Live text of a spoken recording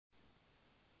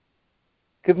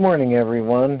Good morning,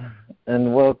 everyone,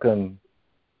 and welcome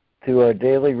to our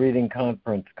daily reading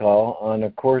conference call on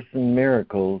A Course in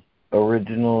Miracles,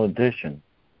 Original Edition.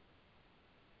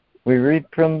 We read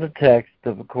from the text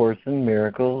of A Course in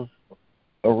Miracles,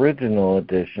 Original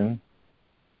Edition,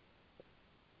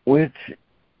 which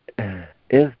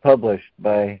is published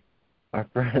by our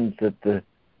friends at the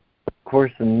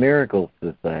Course in Miracles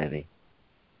Society.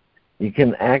 You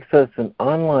can access an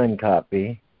online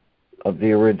copy of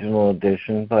the original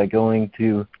edition by going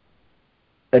to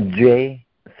jcim.net,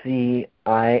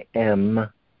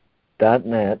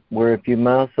 where if you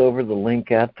mouse over the link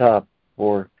at top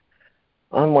for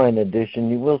online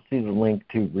edition, you will see the link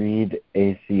to read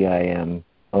ACIMOE.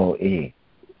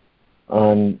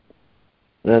 On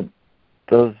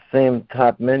those same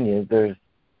top menu, there's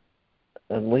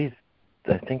at least,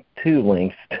 I think, 2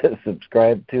 links to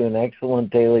subscribe to an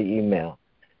excellent daily email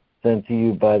sent to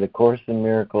you by the Course in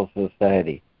Miracles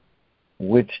Society,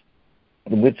 which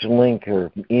link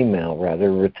or email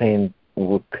rather will send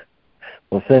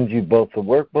you both the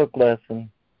workbook lesson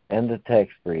and the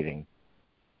text reading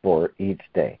for each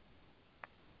day.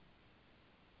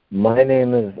 My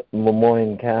name is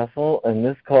Lemoyne Castle, and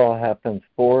this call happens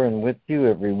for and with you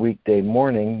every weekday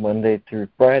morning, Monday through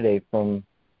Friday, from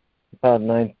about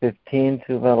 9:15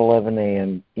 to about 11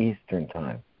 a.m. Eastern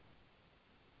Time.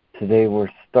 Today we're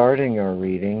starting our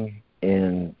reading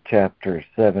in Chapter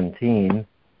 17,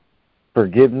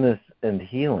 Forgiveness and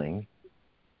Healing,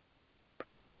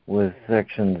 with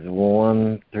sections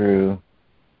 1 through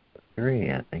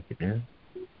 3, I think it is.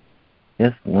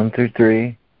 Yes, 1 through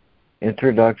 3,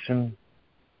 Introduction.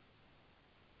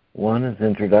 1 is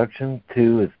Introduction,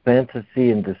 2 is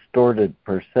Fantasy and Distorted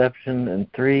Perception,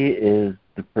 and 3 is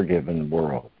The Forgiven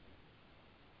World.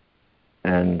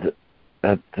 And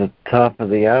at the top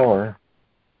of the hour,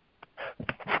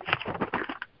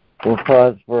 we'll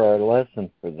pause for our lesson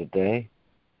for the day,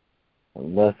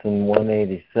 lesson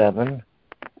 187.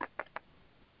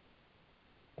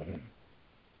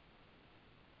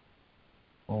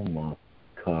 Almost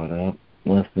caught up.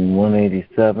 Lesson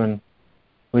 187,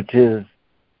 which is,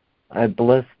 I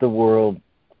bless the world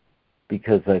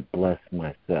because I bless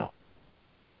myself.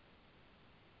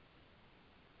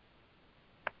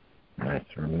 Nice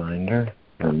reminder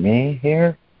for me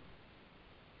here.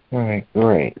 All right,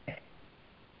 great.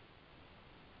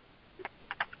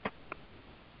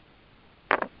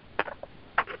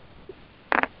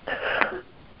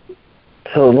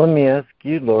 So let me ask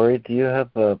you, Lori, do you have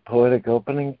a poetic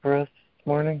opening for us this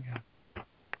morning?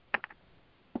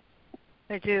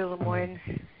 I do, Lemoyne.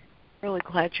 Really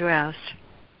glad you asked.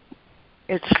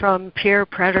 It's from Pierre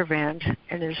Pradervand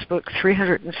in his book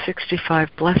 365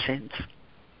 Blessings.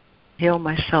 Heal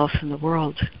myself in the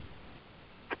world.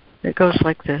 It goes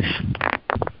like this.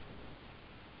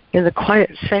 In the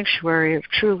quiet sanctuary of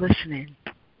true listening,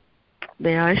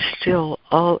 may I still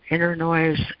all inner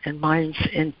noise and mind's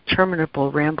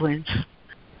interminable ramblings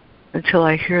until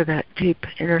I hear that deep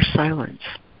inner silence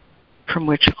from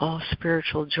which all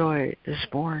spiritual joy is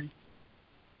born.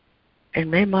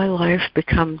 And may my life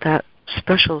become that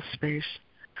special space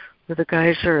where the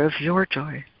geyser of your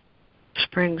joy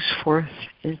springs forth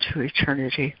into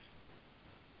eternity.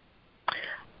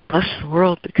 Bless the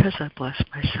world because I bless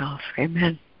myself.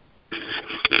 Amen.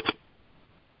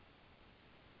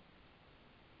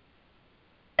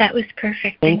 That was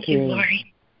perfect. Thank you,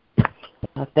 Lori.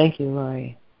 Thank you,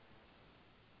 Lori.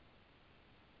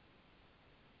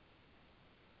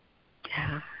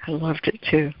 Yeah, I loved it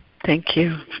too. Thank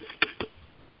you.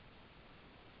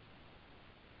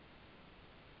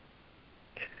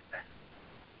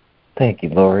 Thank you,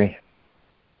 Lori.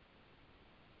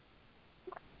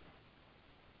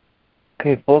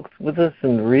 Okay, folks, with us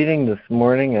in reading this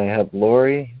morning, I have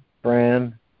Lori,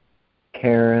 Fran,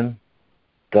 Karen,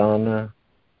 Donna,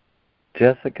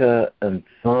 Jessica, and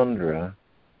Sandra.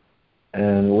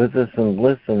 And with us in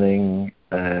listening,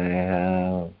 I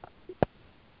have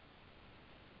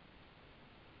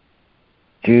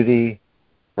Judy,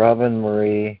 Robin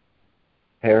Marie,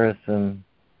 Harrison,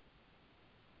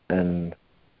 and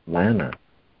Lana.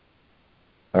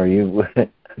 Are you,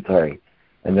 sorry,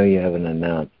 I know you haven't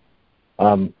announced.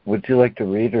 Would you like to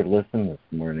read or listen this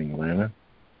morning, Lana?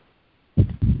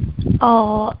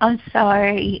 Oh, I'm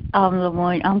sorry,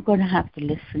 Lemoyne. I'm going to have to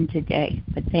listen today,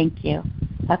 but thank you.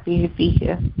 Happy to be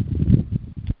here.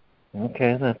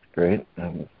 Okay, that's great. I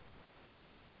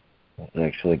was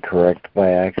actually correct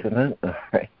by accident. All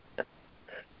right.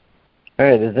 All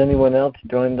right, has anyone else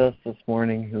joined us this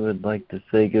morning who would like to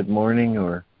say good morning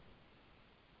or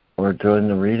join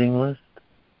the reading list?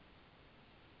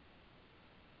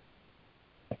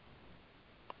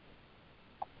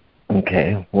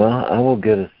 Okay, well, I will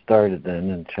get us started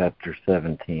then in chapter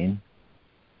 17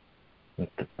 with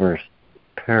the first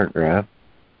paragraph.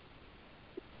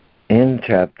 In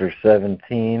chapter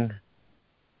 17,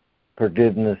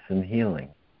 forgiveness and healing.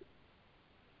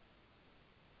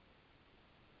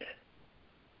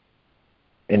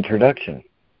 Introduction.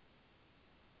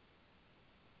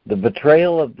 The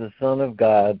betrayal of the Son of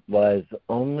God lies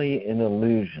only in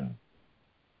illusion,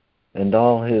 and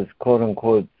all his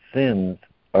quote-unquote sins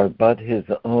are but his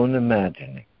own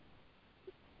imagining.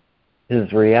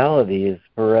 His reality is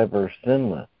forever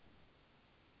sinless.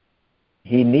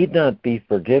 He need not be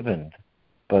forgiven,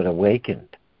 but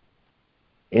awakened.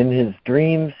 In his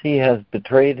dreams he has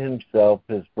betrayed himself,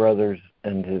 his brothers,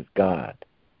 and his God.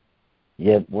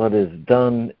 Yet what is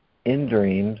done in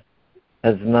dreams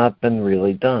has not been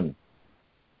really done.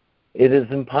 It is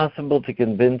impossible to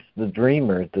convince the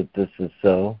dreamer that this is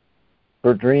so,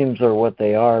 for dreams are what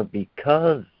they are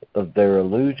because of their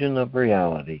illusion of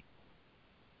reality.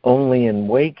 Only in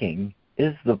waking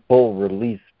is the full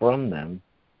release from them,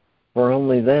 for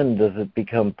only then does it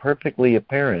become perfectly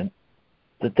apparent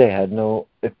that they had no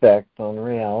effect on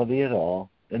reality at all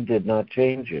and did not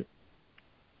change it.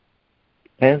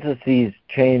 Fantasies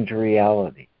change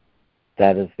reality.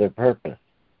 That is their purpose.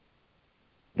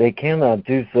 They cannot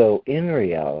do so in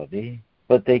reality,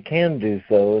 but they can do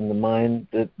so in the mind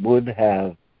that would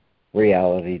have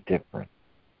reality different.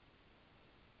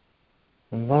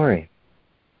 And Laurie.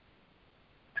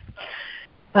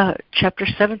 Chapter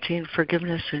 17,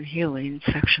 Forgiveness and Healing,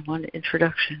 Section 1,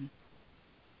 Introduction.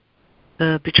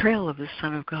 The betrayal of the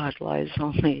Son of God lies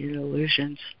only in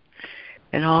illusions,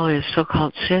 and all his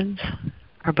so-called sins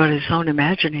are but his own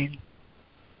imagining.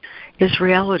 His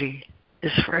reality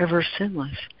is forever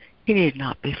sinless. He need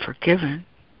not be forgiven,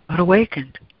 but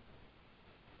awakened.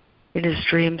 In his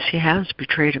dreams he has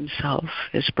betrayed himself,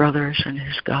 his brothers, and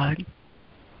his God.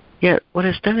 Yet what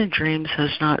is done in dreams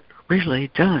has not been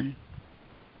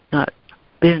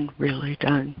really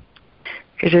done.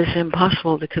 It is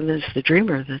impossible to convince the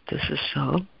dreamer that this is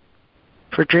so,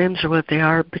 for dreams are what they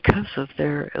are because of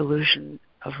their illusion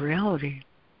of reality.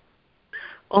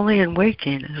 Only in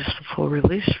waking is the full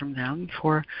release from them,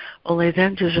 for only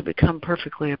then does it become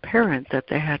perfectly apparent that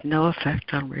they had no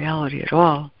effect on reality at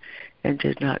all and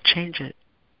did not change it.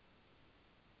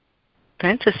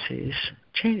 Fantasies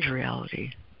change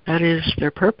reality. That is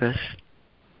their purpose.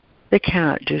 They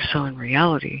cannot do so in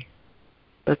reality,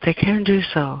 but they can do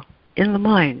so in the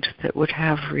mind that would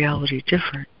have reality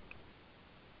different.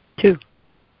 2.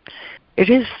 It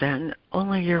is then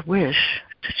only your wish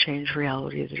to change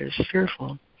reality that is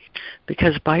fearful,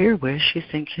 because by your wish you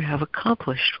think you have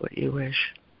accomplished what you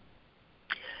wish.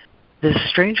 This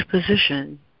strange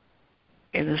position,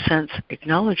 in a sense,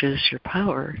 acknowledges your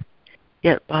power,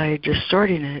 yet by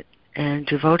distorting it and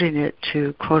devoting it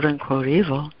to quote-unquote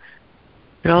evil,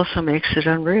 it also makes it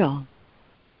unreal.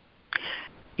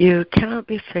 You cannot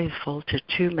be faithful to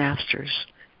two masters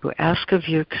who ask of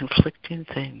you conflicting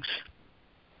things.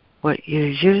 What you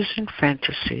use in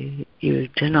fantasy, you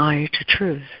deny to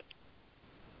truth.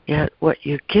 Yet what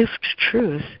you give to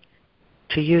truth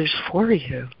to use for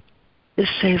you is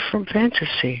saved from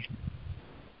fantasy.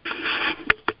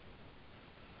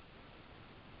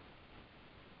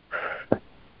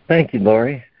 Thank you,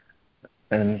 Laurie.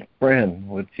 And Fran,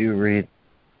 would you read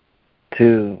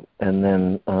 2 and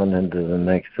then on into the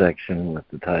next section with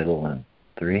the title and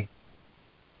 3?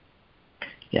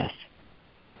 Yes.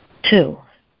 2.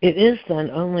 It is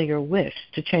then only your wish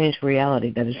to change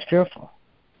reality that is fearful,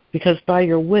 because by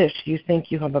your wish you think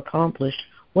you have accomplished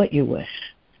what you wish.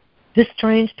 This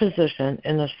strange position,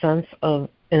 in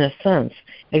a sense,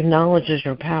 acknowledges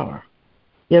your power.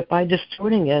 Yet by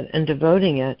distorting it and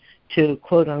devoting it to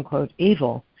quote-unquote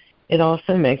evil, it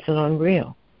also makes it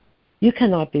unreal. You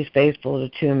cannot be faithful to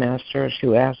two masters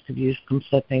who ask of you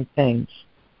conflicting things.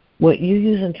 What you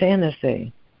use in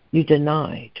fantasy, you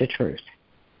deny to truth.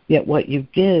 Yet what you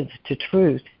give to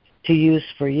truth to use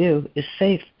for you is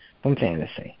safe from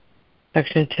fantasy.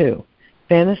 Section 2,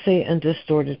 Fantasy and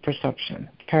Distorted Perception,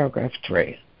 paragraph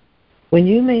 3. When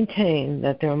you maintain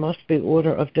that there must be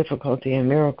order of difficulty in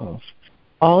miracles,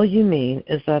 all you mean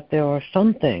is that there are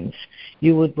some things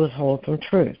you would withhold from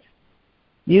truth.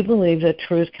 You believe that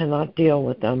truth cannot deal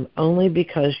with them only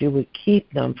because you would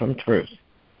keep them from truth.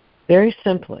 Very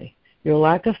simply, your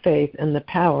lack of faith in the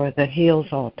power that heals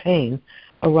all pain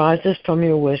arises from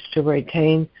your wish to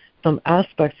retain some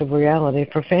aspects of reality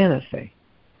for fantasy.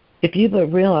 If you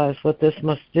but realize what this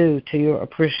must do to your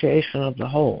appreciation of the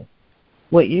whole,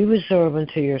 what you reserve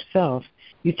unto yourself,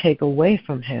 you take away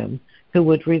from him who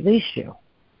would release you.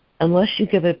 Unless you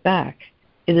give it back,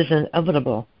 it is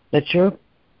inevitable that your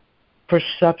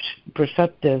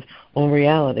perceptive on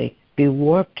reality be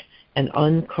warped and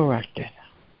uncorrected.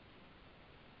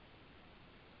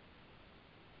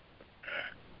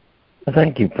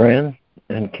 Thank you, Fran.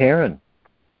 And Karen.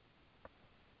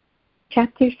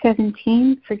 Chapter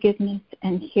 17, Forgiveness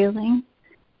and Healing,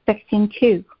 Section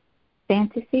 2,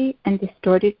 Fantasy and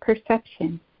Distorted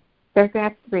Perception,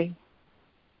 Paragraph 3.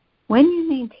 When you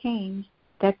maintain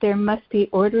that there must be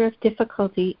order of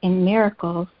difficulty in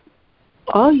miracles,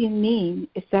 all you mean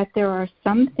is that there are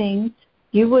some things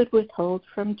you would withhold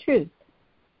from truth.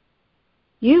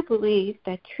 You believe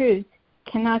that truth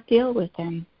cannot deal with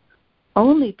them,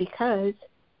 only because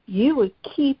you would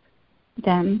keep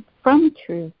them from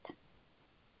truth.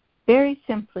 Very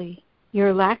simply,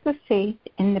 your lack of faith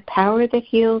in the power that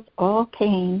heals all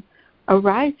pain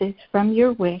arises from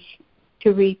your wish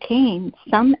to retain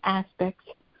some aspects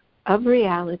of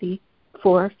reality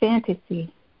for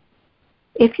fantasy.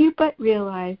 If you but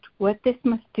realized what this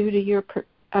must do to your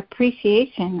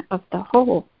appreciation of the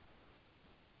whole,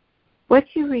 what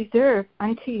you reserve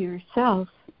unto yourself,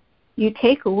 you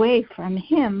take away from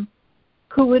him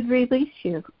who would release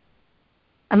you.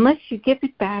 Unless you give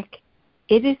it back,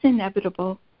 it is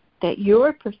inevitable that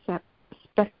your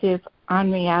perspective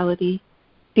on reality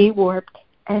be warped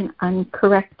and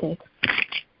uncorrected.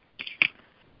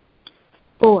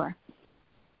 4.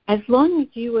 As long as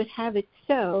you would have it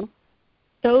so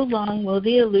long will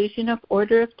the illusion of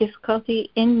order of difficulty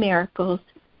in miracles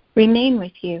remain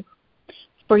with you.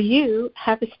 For you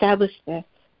have established this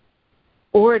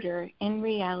order in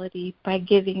reality by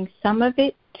giving some of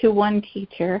it to one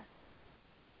teacher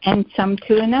and some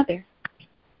to another.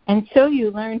 And so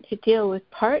you learn to deal with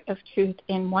part of truth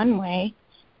in one way,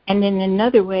 and in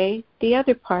another way, the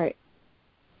other part.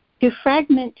 To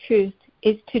fragment truth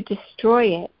is to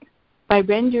destroy it by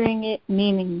rendering it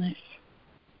meaningless.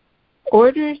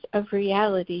 Orders of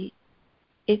reality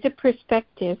is a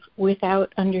perspective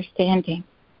without understanding,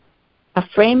 a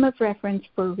frame of reference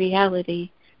for reality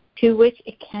to which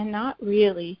it cannot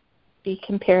really be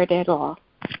compared at all.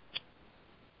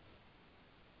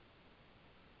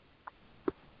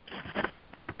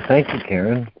 Thank you,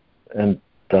 Karen. And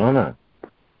Donna.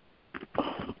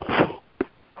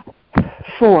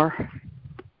 4.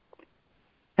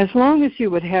 As long as you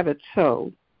would have it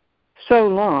so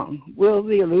long will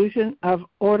the illusion of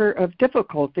order of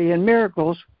difficulty and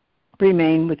miracles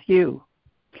remain with you.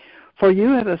 For you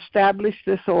have established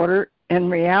this order in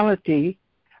reality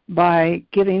by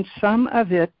giving some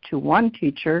of it to one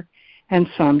teacher and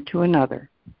some to another.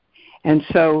 And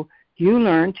so you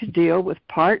learn to deal with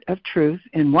part of truth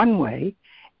in one way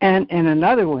and in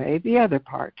another way the other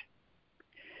part.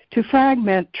 To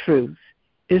fragment truth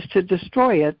is to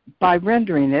destroy it by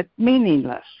rendering it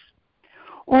meaningless.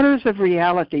 Orders of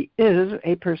reality is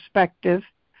a perspective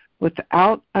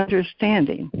without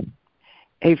understanding,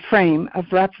 a frame of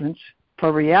reference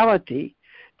for reality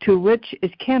to which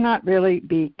it cannot really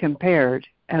be compared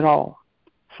at all.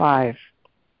 5.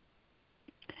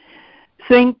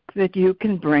 Think that you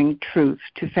can bring truth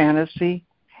to fantasy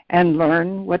and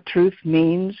learn what truth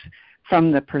means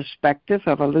from the perspective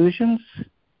of illusions?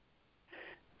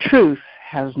 Truth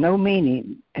has no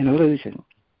meaning in illusion.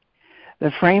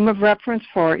 The frame of reference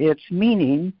for its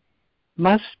meaning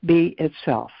must be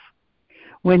itself.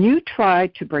 When you try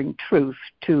to bring truth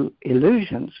to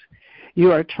illusions,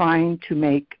 you are trying to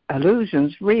make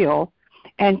illusions real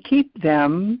and keep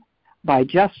them by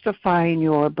justifying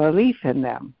your belief in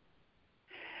them.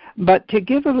 But to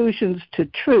give illusions to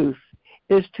truth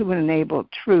is to enable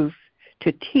truth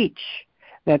to teach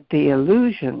that the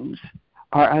illusions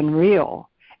are unreal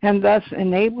and thus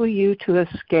enable you to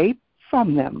escape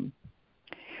from them.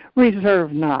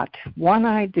 Reserve not one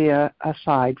idea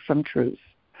aside from truth,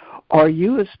 or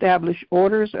you establish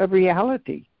orders of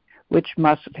reality which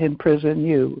must imprison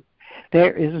you.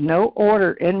 There is no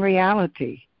order in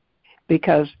reality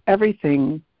because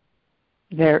everything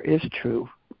there is true.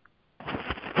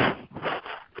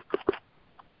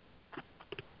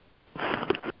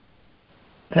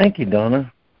 Thank you,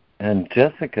 Donna. And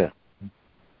Jessica.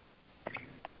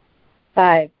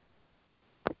 5.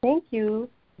 Thank you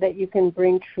that you can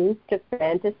bring truth to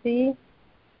fantasy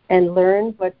and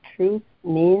learn what truth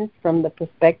means from the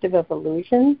perspective of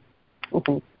illusion.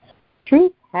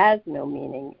 Truth has no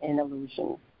meaning in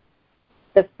illusion.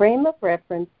 The frame of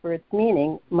reference for its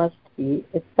meaning must be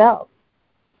itself.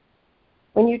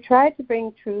 When you try to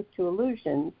bring truth to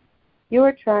illusions, you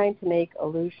are trying to make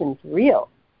illusions real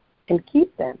and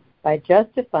keep them by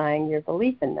justifying your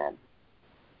belief in them.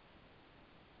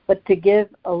 But to give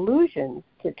illusions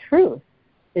to truth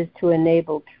is to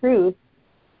enable truth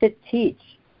to teach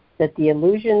that the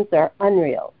illusions are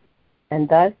unreal and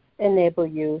thus enable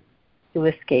you to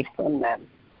escape from them.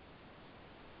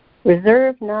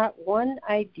 Reserve not one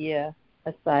idea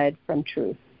aside from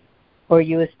truth, or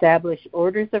you establish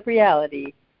orders of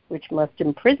reality which must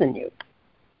imprison you.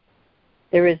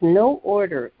 There is no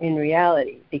order in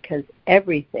reality because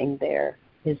everything there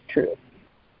is truth.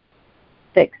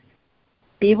 6.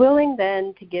 Be willing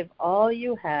then to give all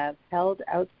you have held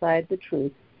outside the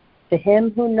truth to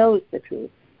him who knows the truth,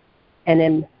 and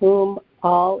in whom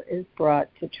all is brought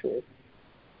to truth.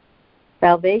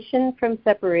 Salvation from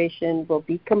separation will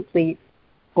be complete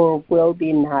or will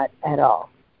be not at all.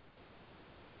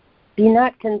 Be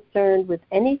not concerned with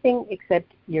anything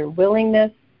except your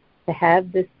willingness to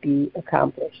have this be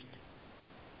accomplished.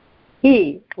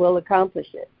 He will accomplish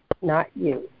it, not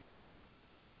you.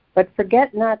 But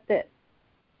forget not this.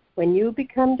 When you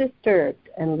become disturbed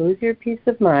and lose your peace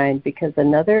of mind because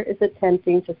another is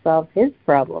attempting to solve his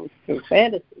problems through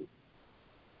fantasy,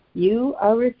 you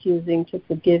are refusing to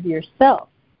forgive yourself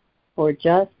for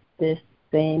just this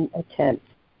same attempt.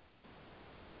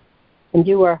 And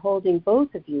you are holding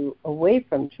both of you away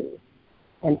from truth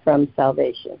and from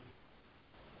salvation.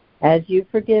 As you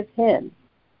forgive him,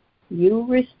 you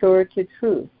restore to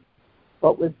truth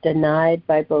what was denied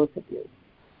by both of you,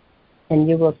 and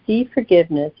you will see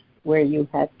forgiveness where you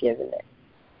have given it.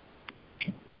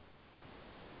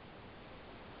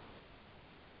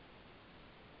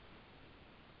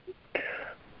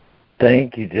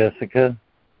 Thank you, Jessica.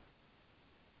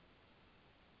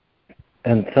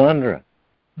 And Sandra,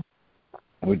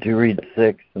 would you read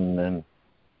 6 and then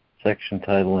section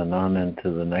title and on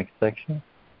into the next section?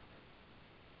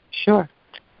 Sure.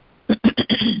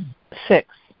 6.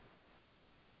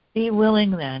 Be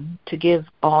willing then to give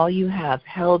all you have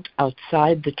held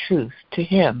outside the truth to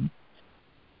him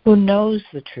who knows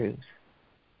the truth,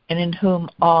 and in whom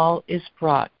all is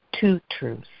brought to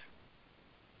truth.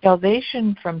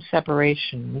 Salvation from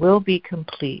separation will be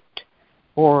complete,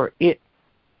 or it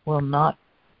will not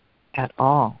at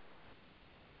all.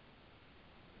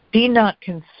 Be not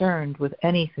concerned with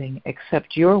anything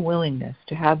except your willingness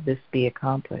to have this be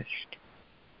accomplished.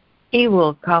 He will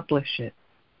accomplish it,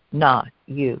 not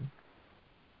you.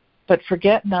 But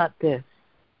forget not this.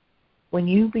 When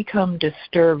you become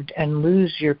disturbed and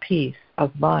lose your peace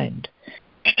of mind,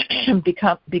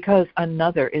 because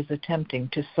another is attempting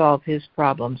to solve his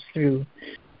problems through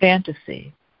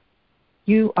fantasy,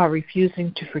 you are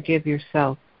refusing to forgive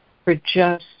yourself for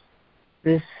just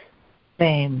this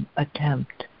same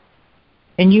attempt.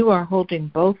 And you are holding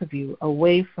both of you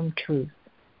away from truth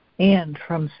and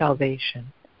from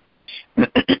salvation.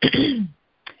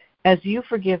 As you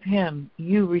forgive him,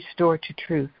 you restore to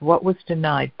truth what was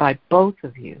denied by both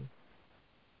of you,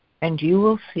 and you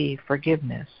will see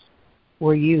forgiveness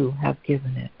where you have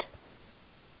given it.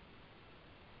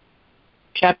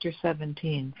 Chapter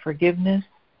 17, Forgiveness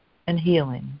and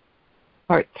Healing,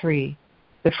 Part 3,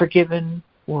 The Forgiven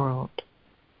World.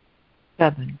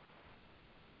 7.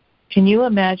 Can you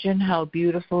imagine how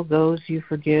beautiful those you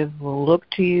forgive will look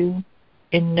to you?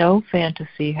 In no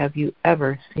fantasy have you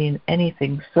ever seen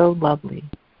anything so lovely.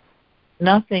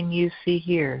 Nothing you see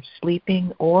here,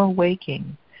 sleeping or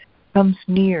waking, comes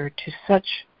near to such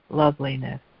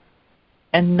loveliness,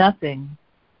 and nothing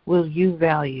will you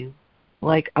value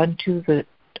like unto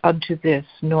this,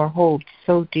 nor hold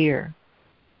so dear.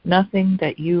 Nothing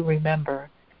that you remember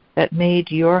that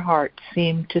made your heart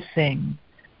seem to sing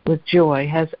with joy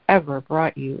has ever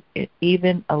brought you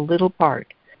even a little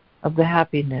part of the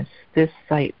happiness this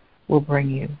sight will bring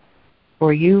you.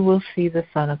 For you will see the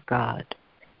Son of God.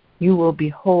 You will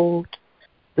behold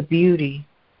the beauty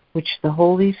which the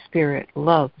Holy Spirit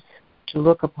loves to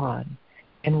look upon,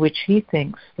 and which he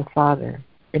thanks the Father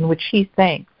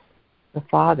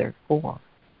for.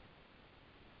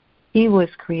 He was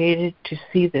created to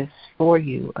see this for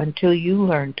you until you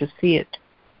learn to see it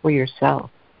for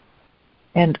yourself.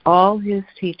 And all his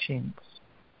teaching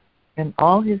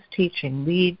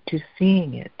lead to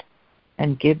seeing it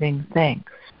and giving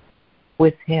thanks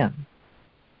with him.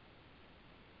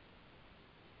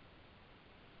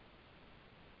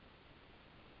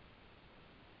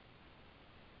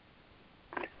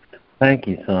 Thank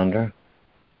you, Sandra.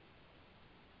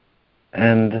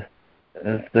 And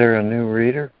is there a new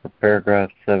reader for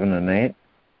paragraphs 7 and 8?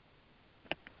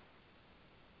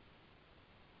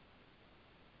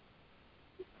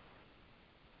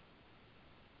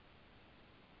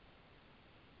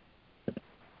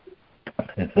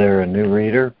 Is there a new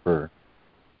reader for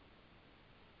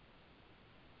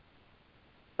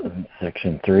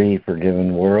section 3,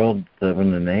 Forgiven World,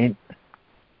 7 and 8?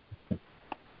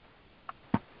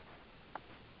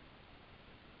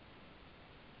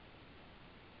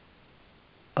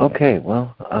 Okay,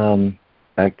 well,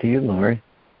 back to you, Lori.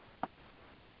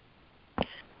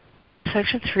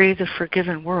 Section 3, the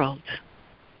forgiven world.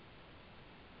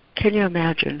 Can you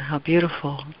imagine how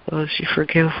beautiful those you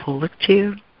forgive will look to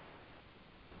you?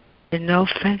 In no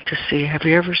fantasy have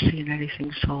you ever seen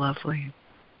anything so lovely.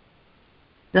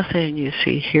 Nothing you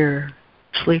see here,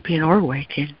 sleeping or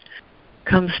waking,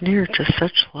 comes near to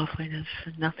such loveliness,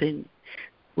 and nothing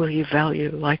will you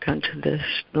value like unto this,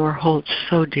 nor hold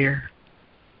so dear.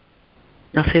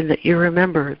 Nothing that you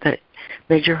remember that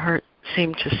made your heart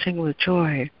seem to sing with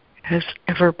joy has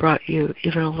ever brought you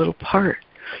even a little part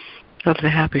of the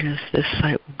happiness this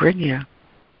sight will bring you.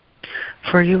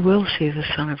 For you will see the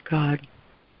Son of God.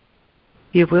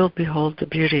 You will behold the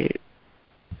beauty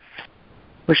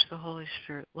which the Holy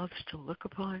Spirit loves to look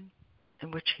upon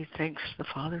and which he thanks the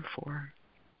Father for.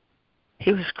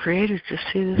 He was created to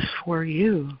see this for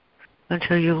you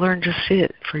until you learn to see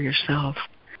it for yourself.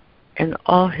 And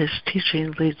all his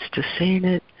teaching leads to seeing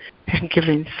it and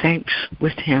giving thanks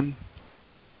with him.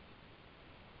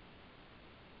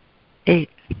 8.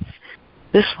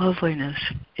 This loveliness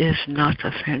is not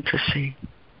a fantasy.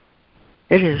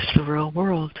 It is the real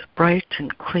world, bright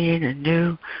and clean and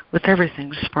new, with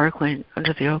everything sparkling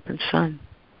under the open sun.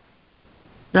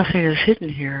 Nothing is hidden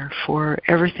here, for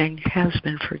everything has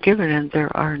been forgiven, and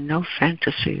there are no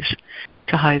fantasies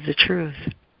to hide the truth.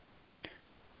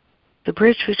 The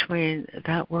bridge between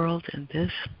that world and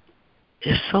this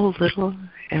is so little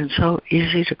and so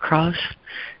easy to cross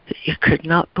that you could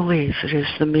not believe it is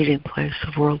the meeting place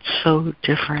of worlds so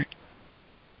different.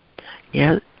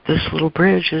 Yet this little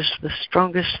bridge is the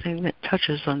strongest thing that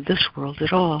touches on this world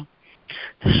at all.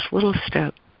 This little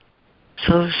step,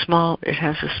 so small it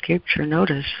has escaped your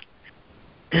notice,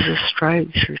 is a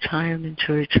stride through time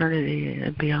into eternity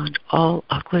and beyond all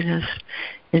ugliness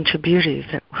into beauty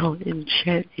that will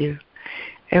enchant you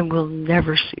and will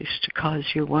never cease to cause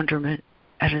you wonderment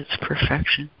at its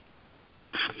perfection.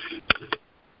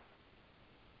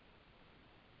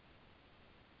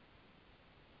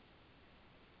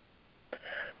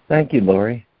 Thank you,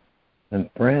 Lori. And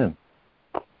Fran.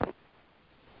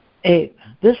 8.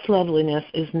 This loveliness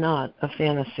is not a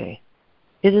fantasy.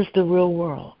 It is the real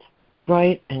world,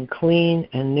 bright and clean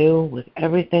and new, with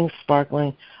everything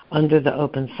sparkling under the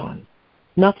open sun.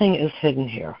 Nothing is hidden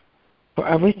here, for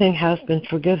everything has been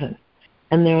forgiven,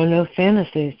 and there are no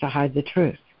fantasies to hide the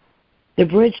truth. The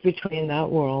bridge between that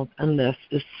world and this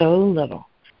is so little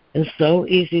and so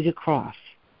easy to cross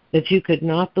that you could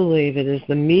not believe it is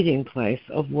the meeting place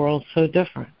of worlds so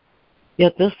different.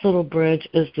 Yet this little bridge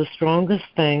is the strongest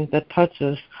thing that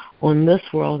touches on this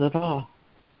world at all.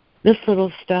 This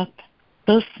little step,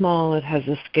 so small it has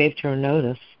escaped your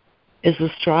notice, is a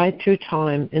stride through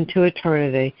time into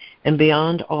eternity and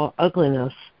beyond all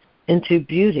ugliness into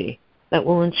beauty that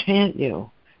will enchant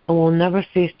you and will never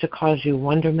cease to cause you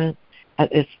wonderment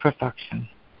at its perfection.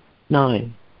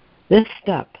 9. This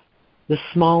step, the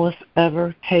smallest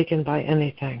ever taken by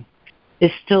anything,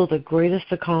 is still the greatest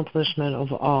accomplishment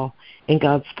of all in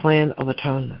God's plan of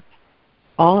atonement.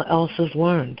 All else is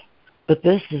learned, but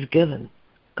this is given,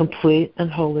 complete and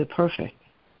wholly perfect.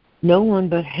 No one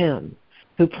but him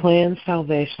who planned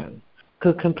salvation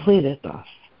could complete it thus.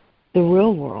 The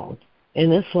real world,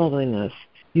 in its loveliness,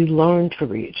 you learn to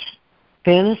reach.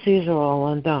 Fantasies are all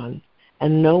undone,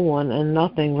 and no one and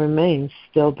nothing remains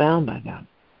still bound by them.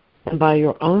 And by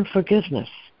your own forgiveness,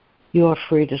 you are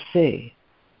free to see.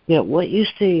 Yet what you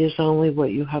see is only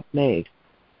what you have made,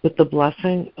 with the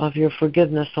blessing of your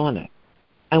forgiveness on it,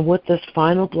 and with this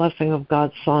final blessing of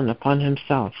God's Son upon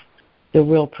himself, the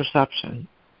real perception,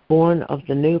 born of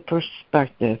the new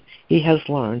perspective he has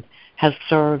learned, has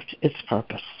served its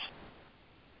purpose.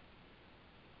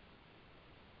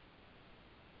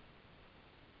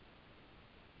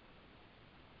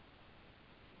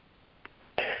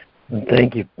 And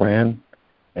thank you, Fran.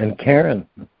 And Karen.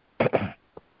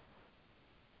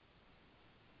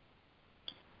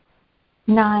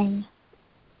 9.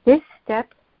 This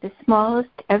step, the smallest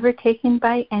ever taken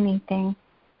by anything,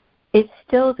 is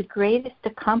still the greatest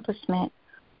accomplishment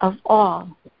of all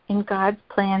in God's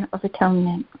plan of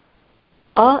atonement.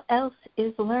 All else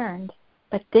is learned,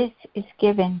 but this is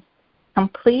given,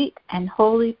 complete and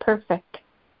wholly perfect.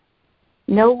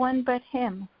 No one but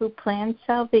him who planned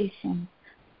salvation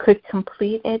could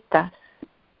complete it thus.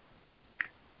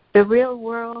 The real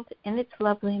world in its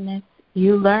loveliness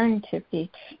you learn to reach.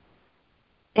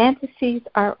 Fantasies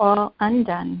are all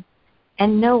undone,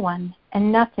 and no one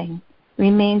and nothing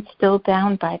remains still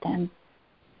bound by them.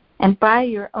 And by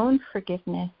your own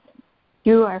forgiveness,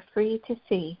 you are free to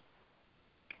see.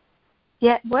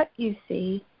 Yet what you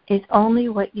see is only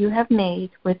what you have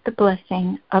made with the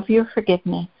blessing of your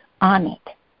forgiveness on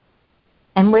it.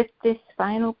 And with this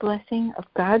final blessing of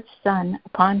God's Son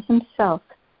upon himself,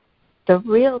 the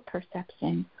real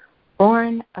perception,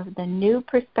 born of the new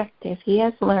perspective he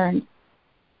has learned,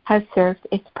 has served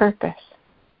its purpose.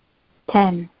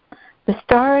 10. The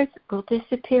stars will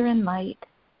disappear in light,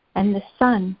 and the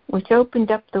sun, which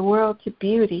opened up the world to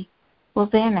beauty, will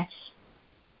vanish.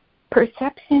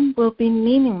 Perception will be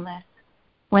meaningless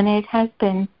when it has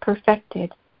been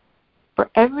perfected, for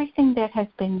everything that has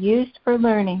been used for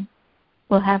learning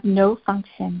will have no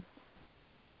function.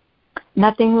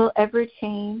 Nothing will ever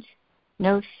change,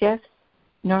 no shifts,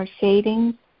 nor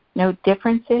shadings, no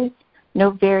differences,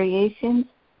 no variations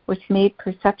which made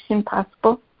perception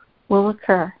possible will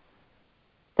occur.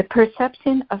 The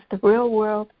perception of the real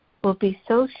world will be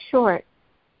so short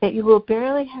that you will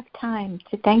barely have time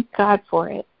to thank God for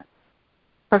it.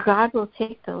 For God will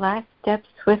take the last step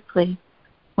swiftly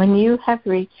when you have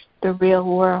reached the real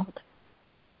world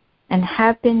and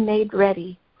have been made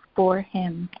ready for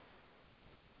him.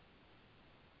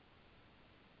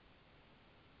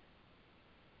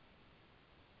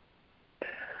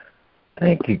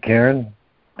 Thank you, Karen.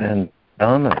 And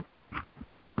Donna.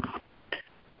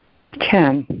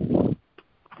 10.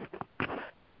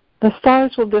 The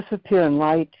stars will disappear in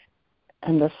light,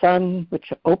 and the sun,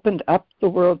 which opened up the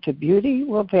world to beauty,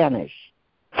 will vanish.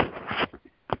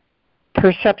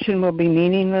 Perception will be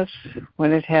meaningless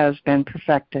when it has been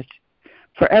perfected,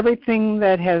 for everything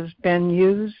that has been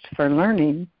used for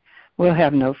learning will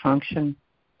have no function.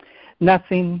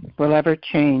 Nothing will ever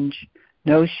change,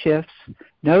 no shifts,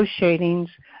 no shadings,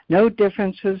 no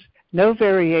differences, no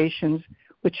variations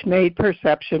which made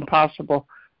perception possible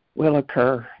will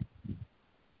occur.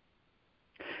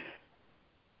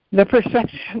 The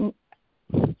perception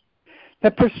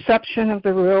of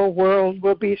the real world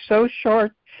will be so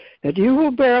short that you will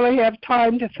barely have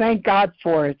time to thank God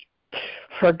for it,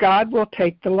 for God will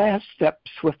take the last step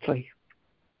swiftly.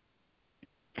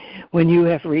 When you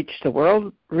have reached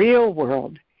the real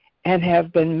world and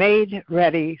have been made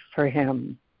ready for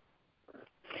him.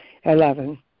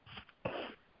 11.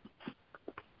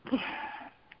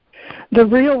 The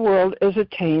real world is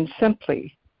attained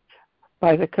simply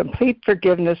by the complete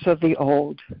forgiveness of the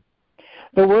old.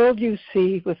 The world you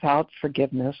see without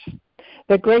forgiveness,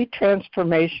 the great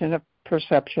transformation of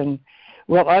perception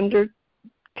will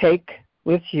undertake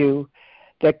with you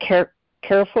the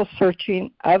careful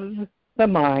searching of the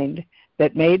mind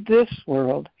that made this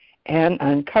world and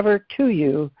uncover to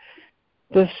you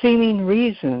the seeming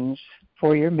reasons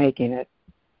for your making it.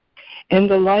 In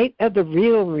the light of the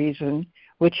real reason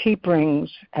which he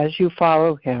brings as you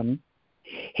follow him,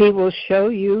 he will show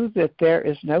you that there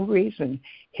is no reason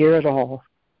here at all.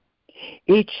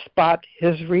 Each spot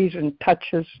his reason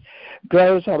touches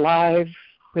grows alive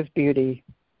with beauty,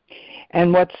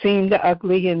 and what seemed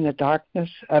ugly in the darkness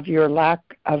of your lack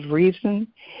of reason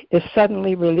is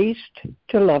suddenly released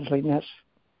to loveliness.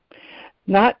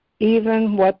 Not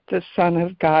even what the Son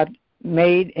of God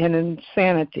made in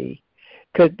insanity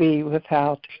could be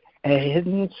without a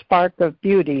hidden spark of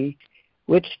beauty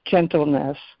which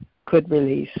gentleness could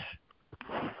release.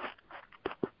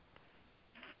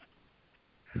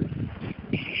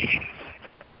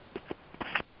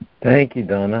 Thank you,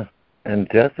 Donna. And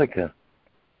Jessica.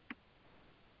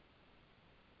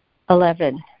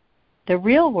 11. The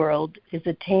real world is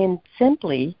attained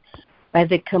simply by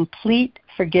the complete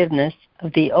forgiveness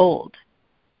of the old,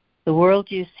 the world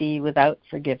you see without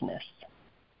forgiveness.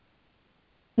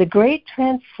 The great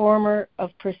transformer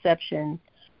of perception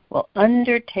will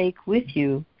undertake with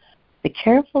you the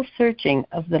careful searching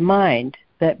of the mind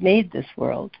that made this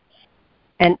world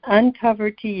and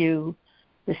uncover to you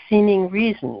the seeming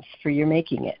reasons for your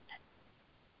making it.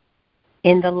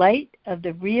 In the light of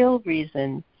the real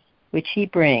reason which he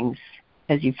brings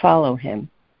as you follow him,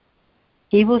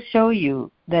 he will show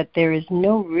you that there is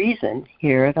no reason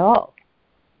here at all.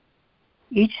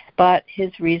 Each spot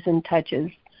his reason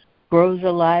touches grows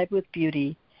alive with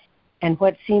beauty, and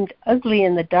what seemed ugly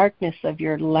in the darkness of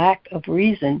your lack of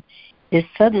reason is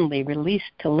suddenly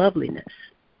released to loveliness.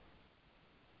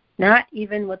 Not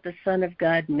even what the Son of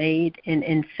God made in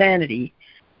insanity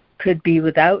could be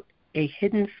without a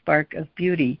hidden spark of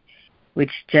beauty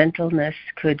which gentleness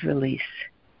could release.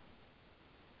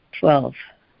 12.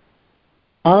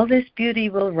 All this beauty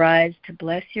will rise to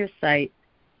bless your sight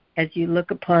as you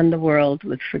look upon the world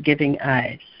with forgiving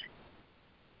eyes.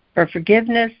 For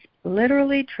forgiveness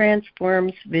literally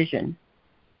transforms vision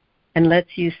and lets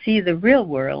you see the real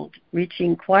world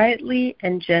reaching quietly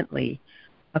and gently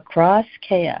across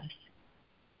chaos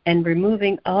and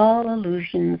removing all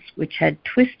illusions which had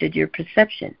twisted your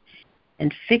perception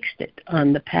and fixed it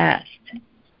on the past.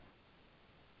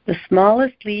 The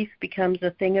smallest leaf becomes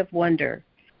a thing of wonder,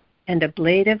 and a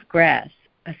blade of grass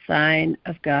a sign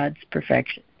of God's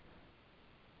perfection.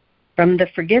 From the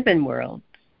forgiven world,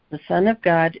 the Son of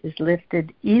God is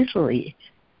lifted easily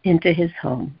into his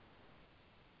home,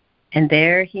 and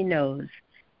there he knows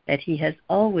that he has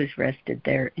always rested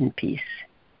there in peace.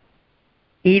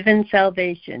 Even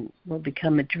salvation will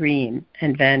become a dream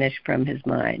and vanish from his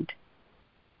mind.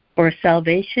 For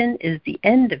salvation is the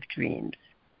end of dreams,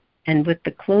 and with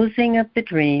the closing of the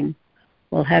dream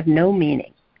will have no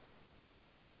meaning.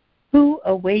 Who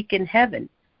awake in heaven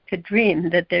could dream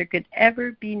that there could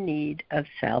ever be need of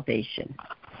salvation?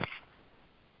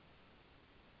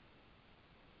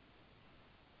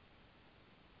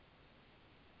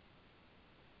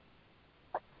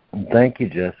 Thank you,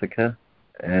 Jessica.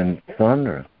 And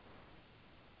Sandra.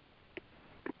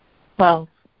 Well,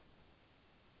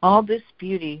 all this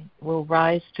beauty will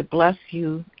rise to bless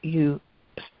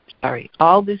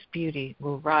all this beauty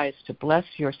will rise to bless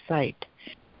your sight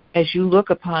as you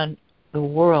look upon the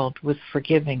world with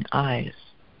forgiving eyes.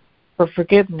 For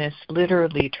forgiveness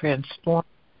literally transforms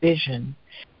vision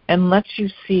and lets you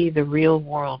see the real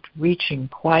world reaching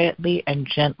quietly and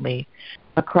gently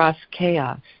across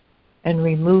chaos and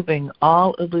removing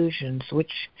all illusions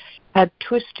which had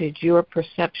twisted your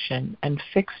perception and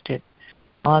fixed it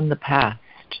on the past.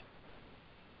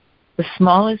 The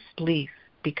smallest leaf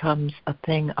becomes a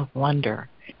thing of wonder,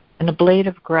 and a blade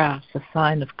of grass a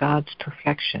sign of God's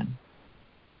perfection.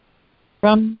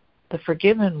 From the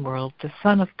forgiven world, the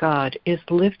Son of God is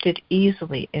lifted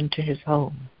easily into his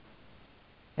home,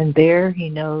 and there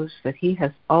he knows that he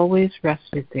has always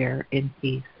rested there in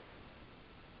peace.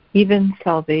 Even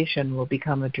salvation will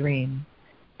become a dream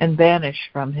and vanish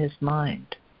from his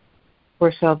mind,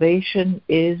 for salvation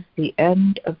is the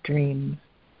end of dreams,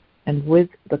 and with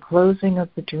the closing of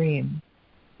the dream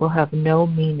will have no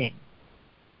meaning.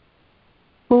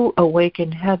 Who awake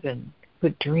in heaven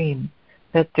could dream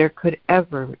that there could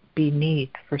ever be need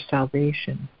for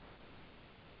salvation?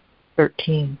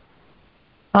 13.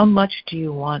 How much do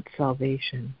you want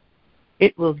salvation?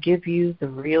 It will give you the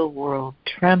real world,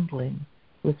 trembling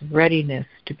with readiness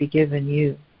to be given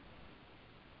you.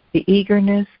 The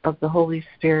eagerness of the Holy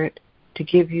Spirit to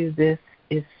give you this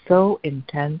is so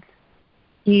intense,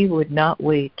 he would not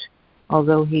wait,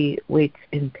 although he waits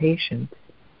in patience.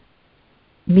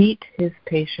 Meet his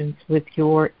patience with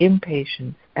your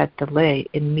impatience at delay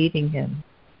in meeting him.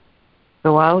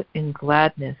 Go out in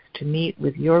gladness to meet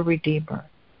with your Redeemer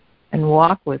and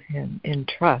walk with him in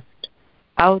trust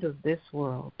out of this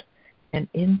world and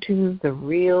into the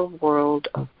real world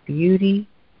of beauty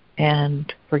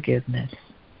and forgiveness.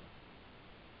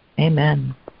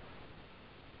 Amen.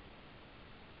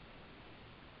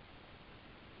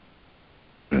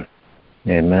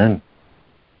 Amen.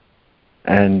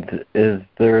 And is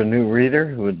there a new reader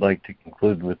who would like to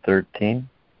conclude with 13?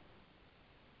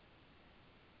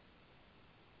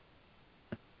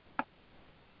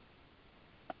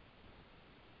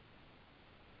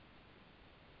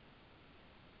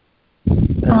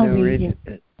 I'll read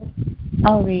it.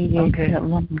 I'll read it. Okay.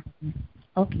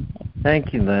 Okay.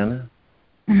 Thank you, Lana.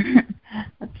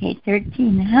 Okay,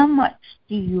 13. How much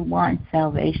do you want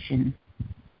salvation?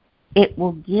 It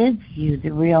will give you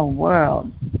the real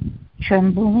world,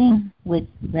 trembling with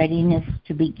readiness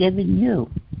to be given you.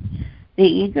 The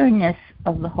eagerness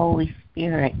of the Holy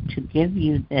Spirit to give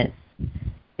you this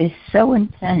is so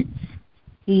intense,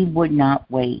 he would not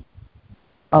wait,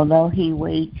 although he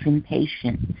waits in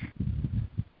patience.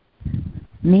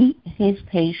 Meet his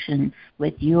patience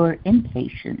with your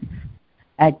impatience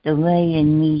at delay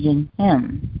in meeting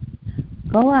him.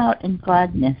 Go out in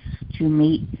gladness to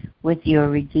meet with your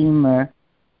Redeemer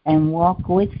and walk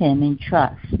with him in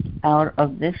trust out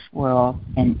of this world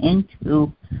and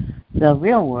into the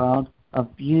real world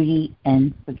of beauty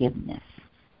and forgiveness.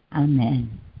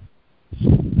 Amen.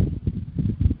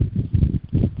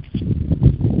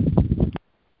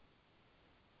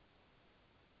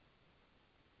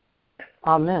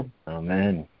 Amen.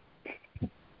 Amen.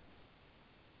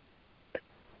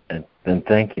 And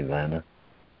thank you, Lana.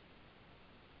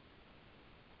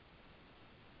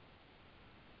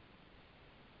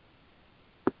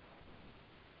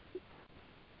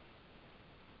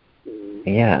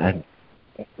 Yeah.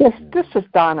 Yes, this is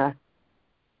Donna.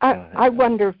 I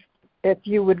wonder if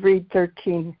you would read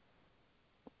 13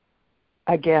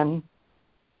 again.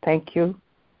 Thank you.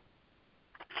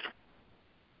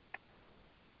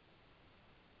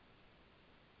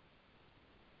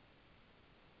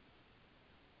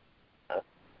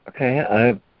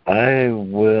 Okay, I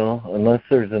will, unless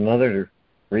there's another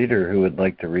reader who would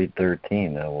like to read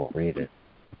 13, I will read it.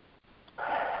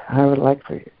 I would like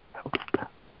for you.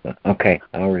 Okay,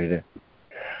 I'll read it.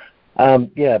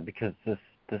 Yeah, because this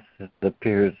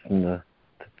appears to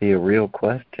be a real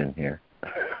question here,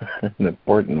 an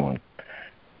important one.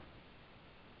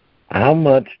 How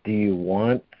much do you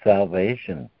want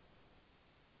salvation?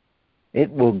 It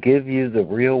will give you the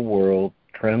real world,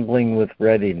 trembling with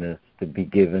readiness to be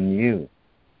given you.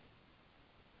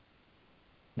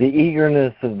 The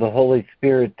eagerness of the Holy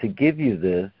Spirit to give you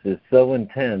this is so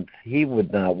intense, he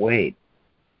would not wait,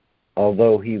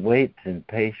 although he waits in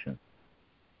patience.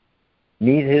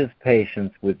 Meet his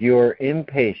patience with your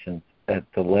impatience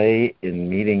at delay in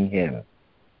meeting him.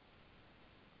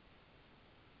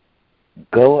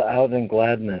 Go out in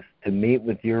gladness to meet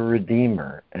with your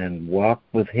Redeemer and walk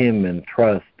with him in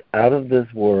trust out of this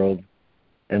world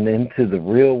and into the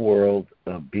real world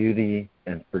of beauty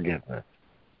and forgiveness.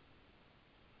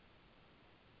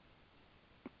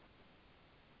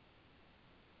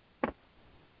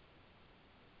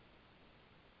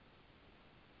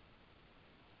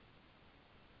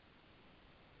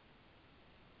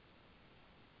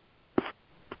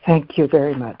 Thank you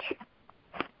very much.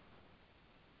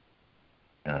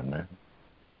 Amen.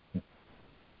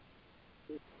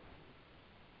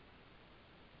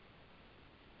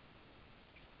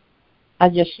 I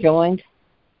just joined.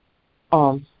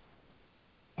 Are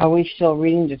we still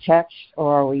reading the text,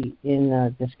 or are we in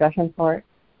the discussion part?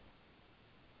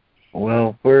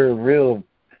 Well, we're real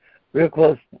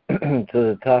close to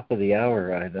the top of the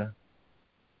hour, Ida,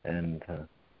 and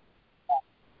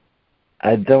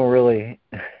I don't really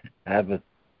have a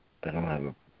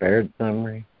prepared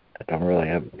summary. I don't really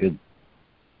have a good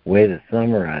way to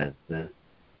summarize this,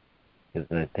 because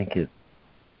I think it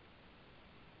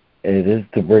is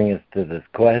to bring us to this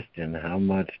question: how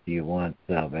much do you want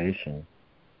salvation?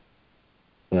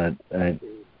 But I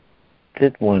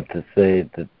did want to say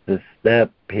that this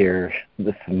step here,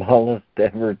 the smallest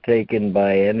ever taken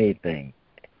by anything,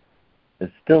 is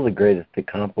still the greatest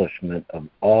accomplishment of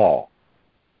all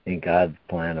in God's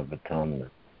plan of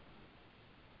atonement.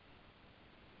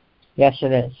 Yes,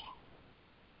 it is.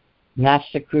 And that's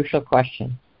the crucial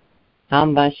question. How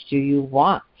much do you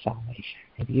want salvation?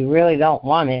 If you really don't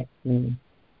want it, then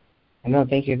I don't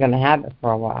think you're going to have it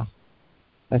for a while.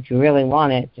 But if you really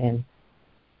want it, then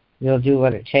you'll do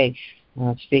what it takes.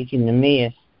 Speaking to me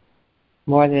is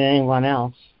more than anyone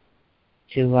else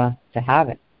to have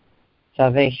it.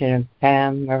 Salvation,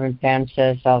 and Reverend Pam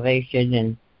says salvation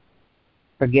and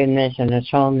forgiveness and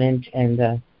atonement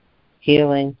and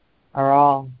healing are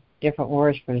all different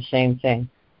words for the same thing.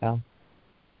 So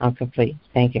I'm complete.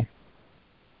 Thank you.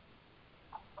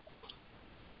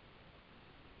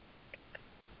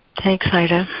 Thanks,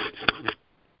 Ida.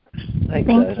 Thank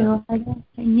Ida. you, Ida.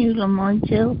 And you, Lamont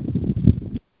Jill.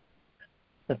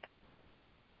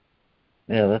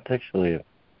 Yeah, that's actually a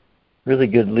really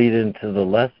good lead into the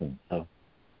lesson. So,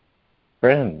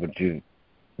 Fran, would you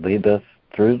lead us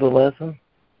through the lesson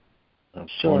of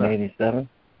Sure. 187?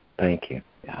 Thank you.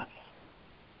 Yes.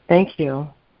 Thank you.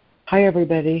 Hi,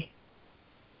 everybody.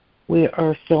 We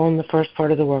are still in the first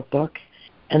part of the workbook,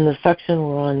 and the section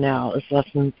we're on now is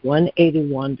lessons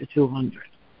 181 to 200.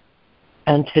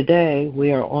 And today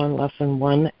we are on lesson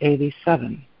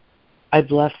 187. I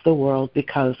bless the world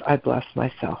because I bless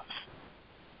myself.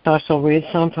 So I shall read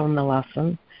some from the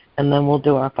lesson, and then we'll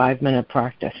do our 5-minute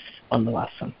practice on the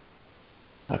lesson.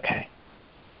 Okay.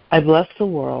 I bless the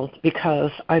world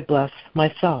because I bless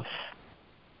myself.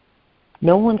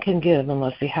 No one can give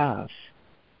unless he has.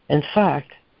 In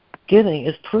fact, giving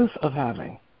is proof of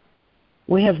having.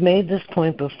 We have made this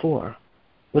point before.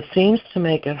 What seems to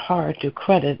make it hard to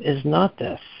credit is not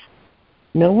this.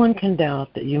 No one can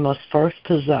doubt that you must first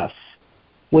possess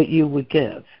what you would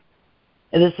give.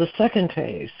 It is the second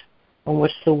phase on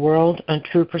which the world and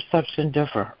true perception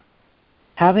differ.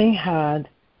 Having had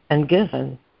and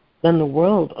given, then the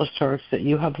world asserts that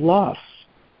you have lost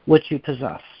what you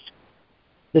possessed.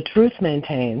 The truth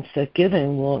maintains that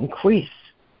giving will increase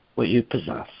what you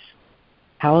possess.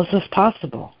 How is this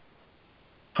possible?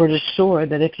 For it is sure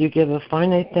that if you give a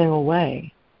finite thing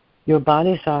away, your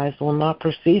body's eyes will not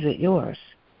perceive it yours.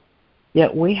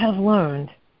 Yet we have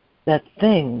learned that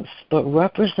things but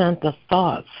represent the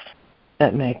thoughts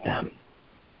that make them.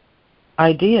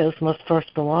 Ideas must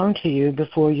first belong to you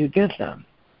before you give them.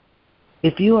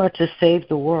 If you are to save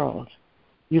the world,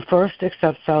 you first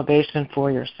accept salvation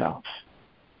for yourself.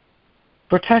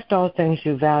 Protect all things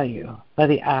you value by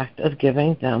the act of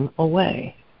giving them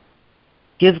away.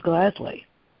 Give gladly.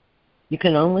 You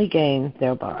can only gain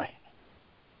thereby.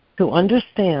 Who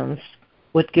understands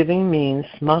what giving means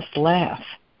must laugh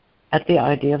at the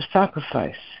idea of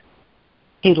sacrifice.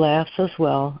 He laughs as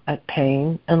well at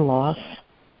pain and loss,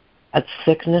 at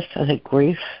sickness and at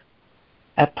grief,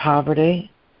 at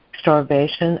poverty,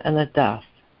 starvation, and at death.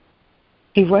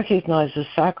 He recognizes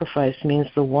sacrifice means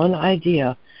the one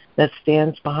idea that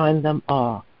stands behind them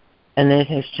all, and in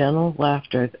his gentle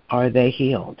laughter are they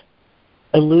healed.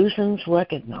 Illusions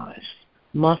recognized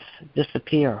must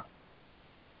disappear.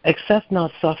 Accept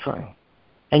not suffering,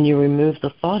 and you remove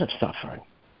the thought of suffering.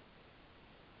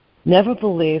 Never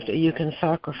believe that you can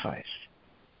sacrifice.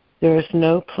 There is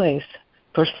no place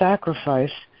for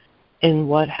sacrifice in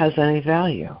what has any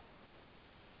value.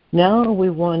 Now are we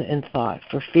one in thought,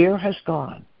 for fear has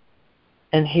gone,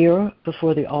 and here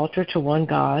before the altar to one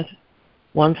God,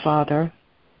 one Father,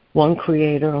 one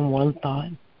Creator, and one thought,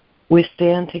 we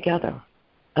stand together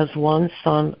as one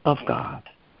Son of God.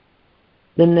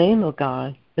 The name of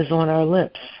God is on our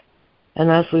lips, and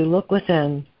as we look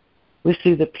within, we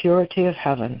see the purity of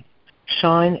heaven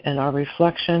shine in our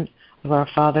reflection of our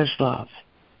Father's love.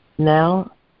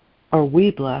 Now are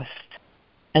we blessed,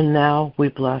 and now we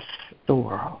bless the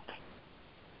world.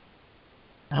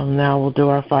 And now we'll do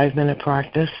our 5-minute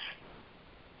practice.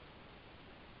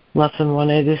 Lesson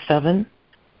 187,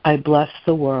 I bless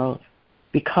the world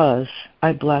because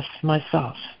I bless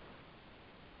myself.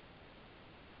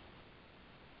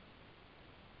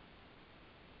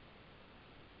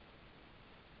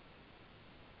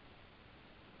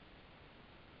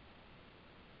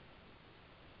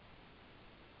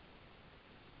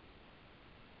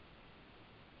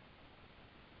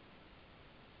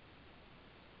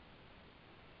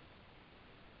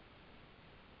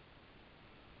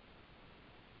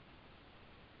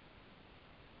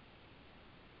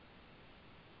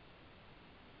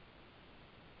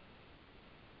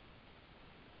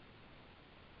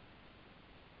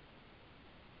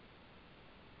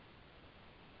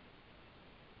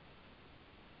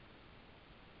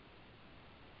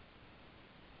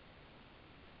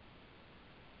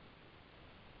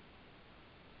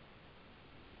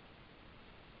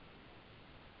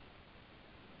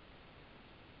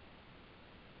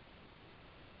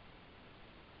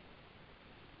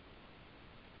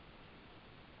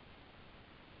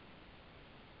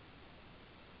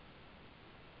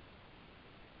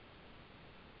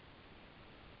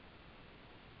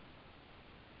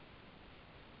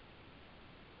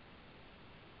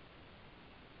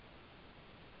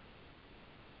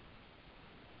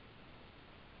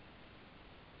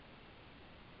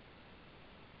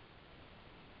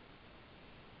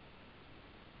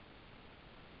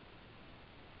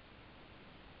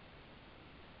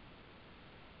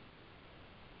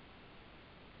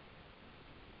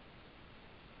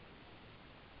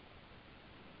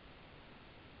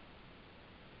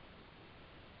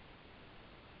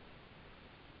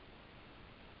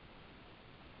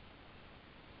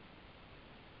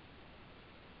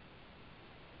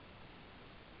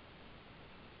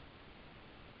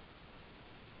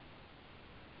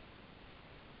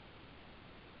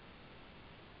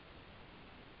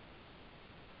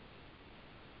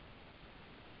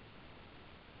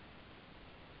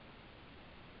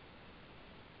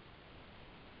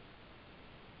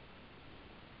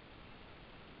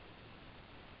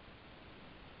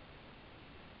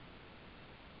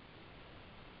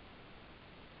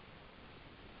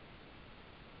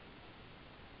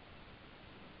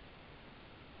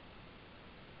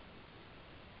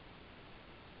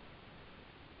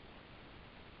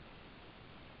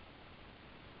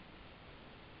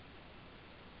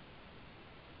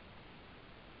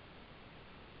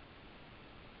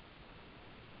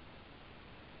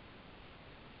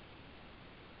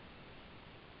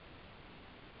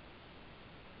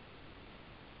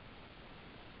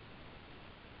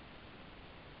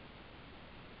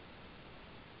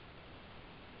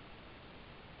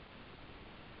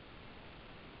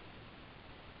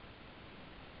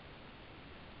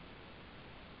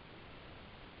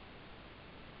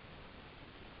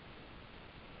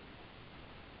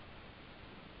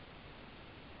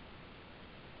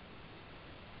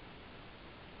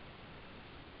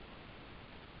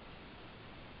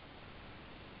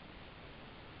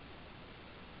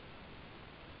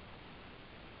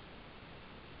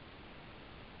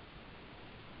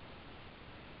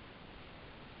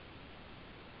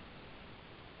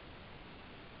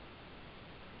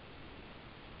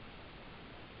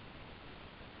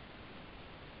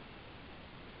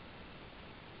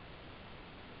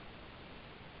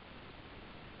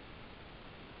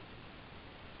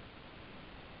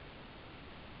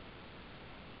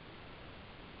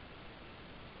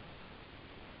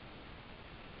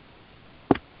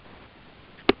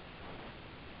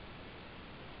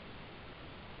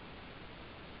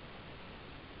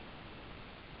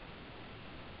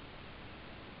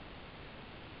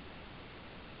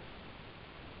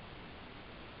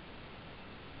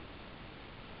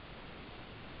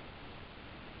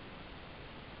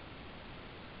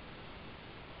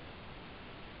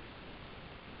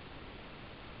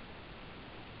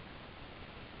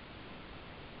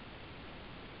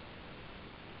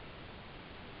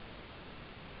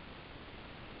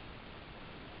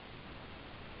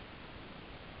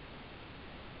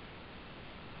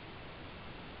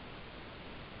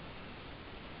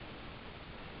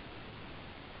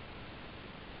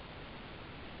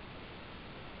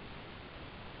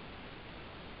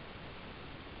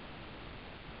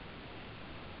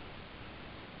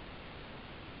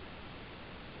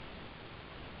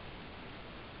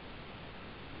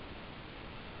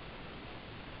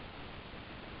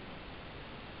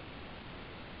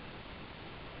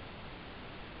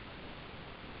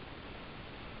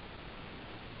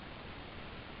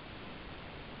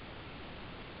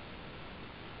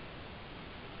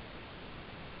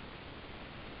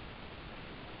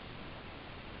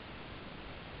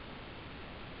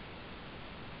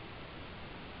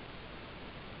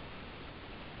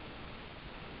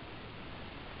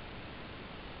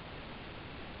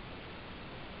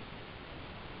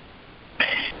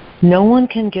 No one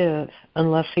can give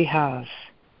unless he has.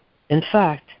 In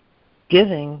fact,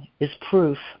 giving is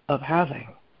proof of having.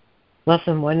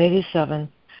 Lesson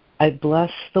 187, I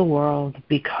bless the world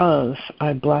because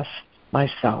I bless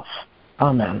myself.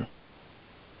 Amen.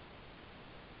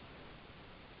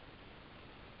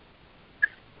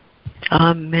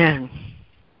 Amen.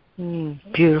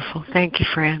 Beautiful. Thank you,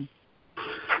 Fran.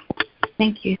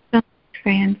 Thank you so much,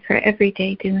 Fran, for every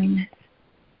day doing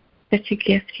this. Such a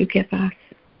gift you give us.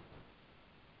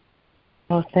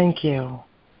 Oh, thank you.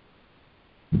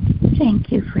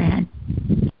 Thank you, Fran.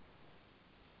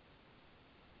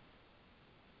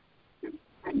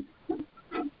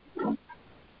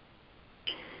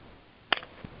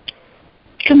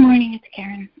 Good morning, it's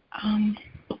Karen.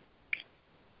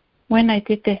 When I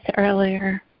did this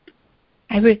earlier,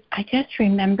 I just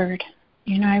remembered,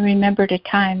 I remembered a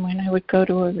time when I would go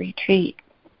to a retreat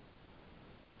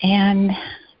and,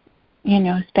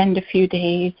 spend a few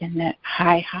days in the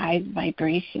high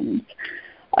vibrations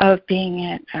of being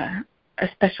at a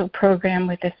special program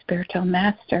with a spiritual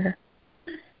master.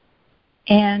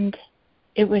 And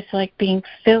it was like being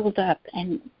filled up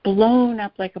and blown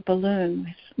up like a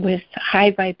balloon with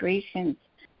high vibrations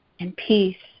and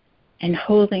peace and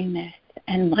holiness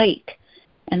and light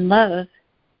and love.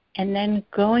 And then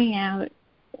going out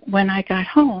when I got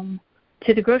home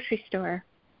to the grocery store,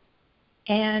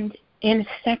 and in a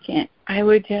second,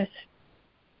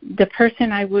 the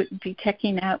person I would be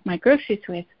checking out my groceries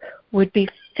with would be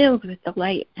filled with the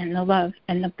light and the love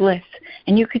and the bliss.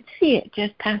 And you could see it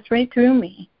just pass right through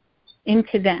me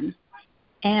into them.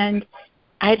 And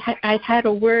I'd had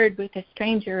a word with a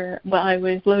stranger while I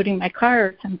was loading my car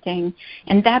or something,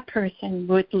 and that person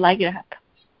would light up.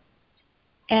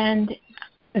 And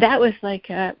that was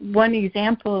like one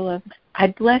example of I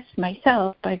blessed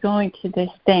myself by going to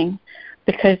this thing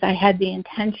because I had the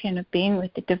intention of being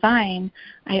with the divine.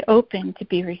 I opened to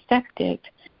be receptive,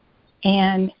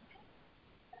 and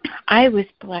I was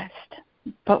blessed.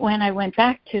 But when I went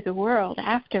back to the world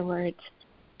afterwards,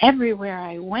 everywhere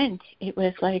I went, it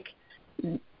was like,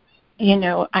 I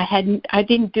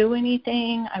didn't do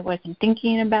anything. I wasn't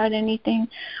thinking about anything.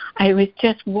 I was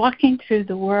just walking through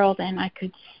the world, and I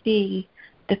could see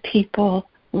the people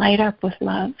light up with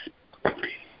love.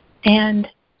 And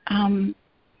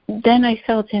then I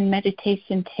felt in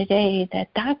meditation today that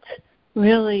that's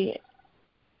really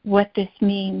what this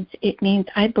means. It means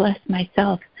I bless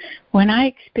myself. When I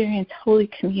experience Holy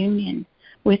Communion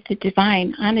with the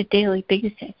divine on a daily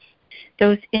basis,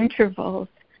 those intervals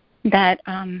that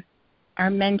are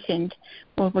mentioned,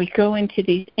 when we go into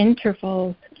these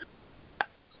intervals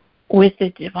with the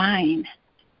divine,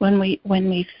 when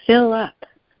we fill up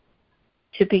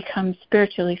to become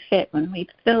spiritually fit, when we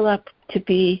fill up to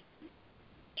be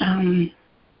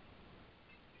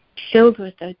filled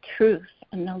with the truth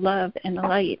and the love and the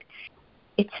light,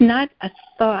 it's not a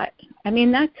thought. I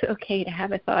mean, that's okay to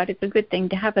have a thought. It's a good thing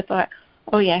to have a thought.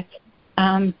 Oh, yes,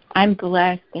 I'm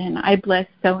blessed and I bless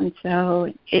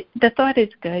so-and-so. The thought is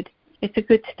good. It's a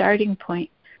good starting point.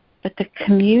 But the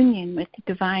communion with the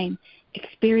divine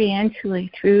experientially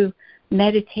through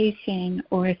meditation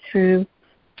or through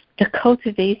the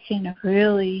cultivation of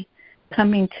really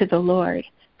coming to the Lord,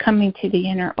 coming to the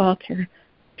inner altar,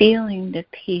 feeling the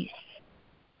peace,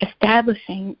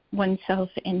 establishing oneself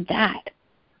in that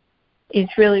is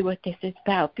really what this is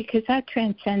about, because that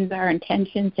transcends our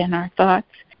intentions and our thoughts.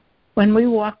 When we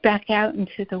walk back out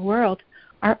into the world,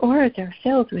 our auras are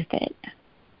filled with it.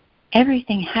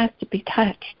 Everything has to be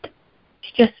touched.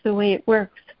 It's just the way it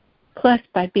works. Plus,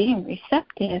 by being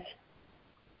receptive,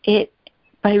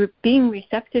 by being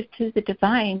receptive to the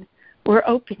divine, we're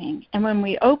opening. And when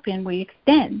we open, we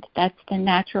extend. That's the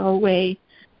natural way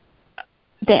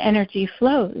the energy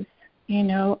flows.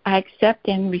 I accept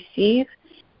and receive,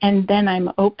 and then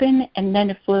I'm open, and then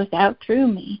it flows out through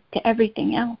me to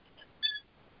everything else.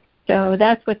 So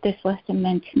that's what this lesson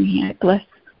meant to me. I bless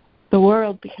the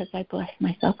world because I bless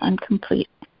myself. I'm complete.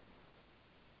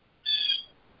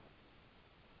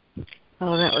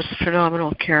 Oh, that was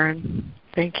phenomenal, Karen.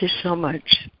 Thank you so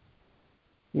much.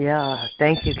 Yeah,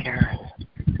 thank you, Karen.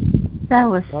 That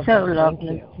was Love so that.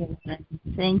 lovely.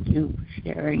 Thank you for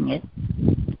sharing it.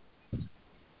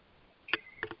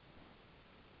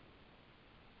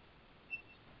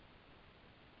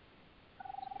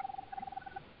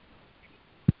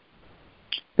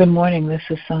 Good morning, this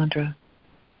is Sandra.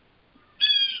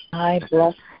 I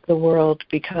bless the world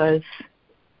because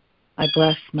I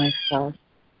bless myself.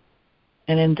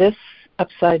 And in this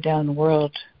upside down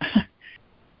world,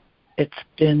 it's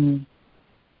been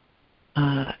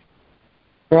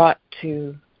brought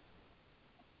to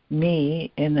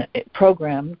me,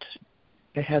 programmed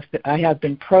I have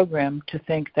been programmed to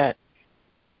think that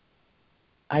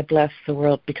I bless the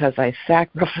world because I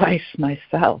sacrifice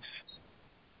myself.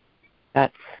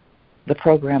 That's the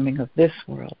programming of this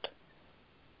world.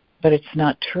 But it's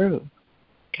not true,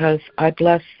 because I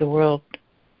bless the world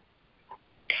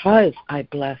because I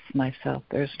bless myself.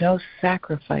 There's no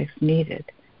sacrifice needed.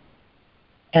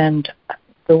 And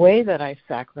the way that I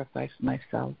sacrifice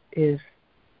myself is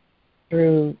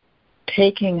through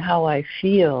taking how I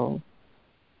feel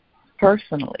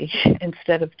personally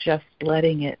instead of just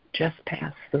letting it just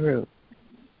pass through.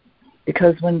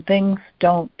 Because when things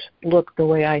don't look the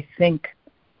way I think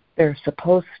they're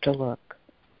supposed to look,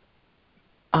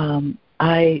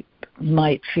 I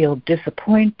might feel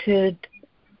disappointed,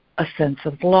 a sense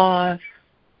of loss,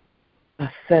 a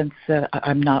sense that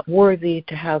I'm not worthy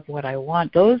to have what I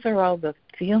want. Those are all the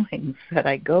feelings that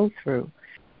I go through.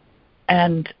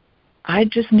 And I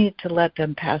just need to let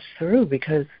them pass through,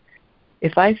 because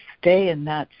if I stay in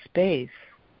that space,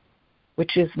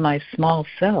 which is my small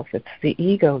self, it's the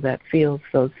ego that feels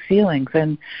those feelings,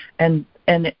 and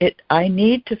I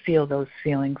need to feel those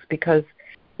feelings, because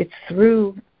it's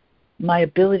through my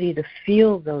ability to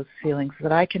feel those feelings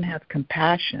that I can have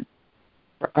compassion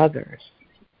for others.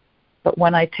 But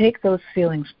when I take those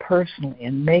feelings personally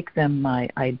and make them my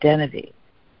identity,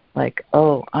 like,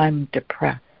 oh, I'm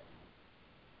depressed,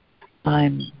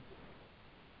 I'm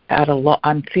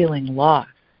feeling lost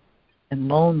and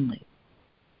lonely,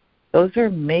 those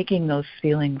are making those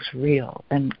feelings real,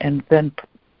 and then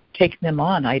taking them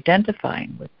on,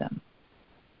 identifying with them.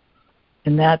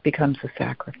 And that becomes a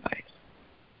sacrifice.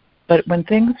 But when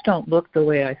things don't look the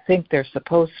way I think they're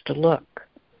supposed to look,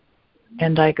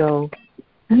 and I go,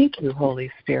 thank you,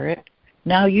 Holy Spirit,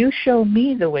 now you show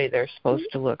me the way they're supposed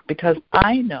to look, because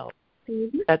I know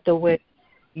that the way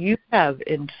you have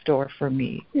in store for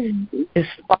me is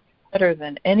far better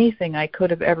than anything I could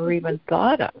have ever even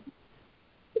thought of.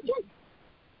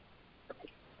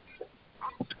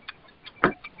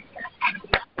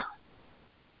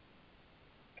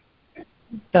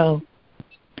 So,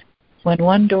 when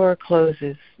one door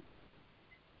closes,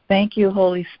 thank you,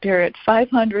 Holy Spirit,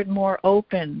 500 more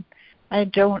open. I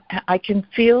can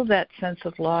feel that sense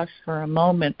of loss for a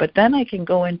moment, but then I can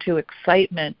go into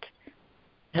excitement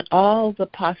at all the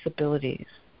possibilities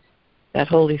that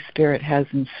Holy Spirit has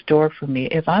in store for me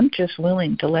if I'm just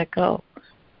willing to let go.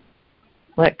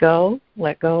 Let go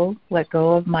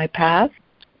of my past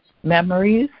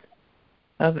memories,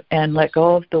 and let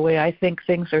go of the way I think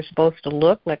things are supposed to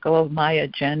look, let go of my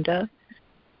agenda,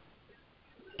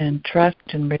 and trust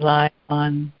and rely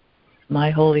on my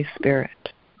Holy Spirit.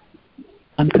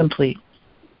 I'm complete.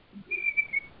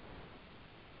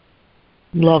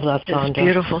 Love that, Sandra. It's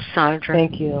beautiful, Sandra.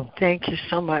 Thank you. Thank you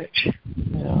so much.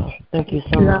 Yeah, thank you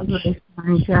so much.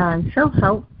 Lovely, Sandra. So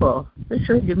helpful,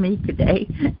 especially to me today.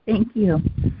 Thank you.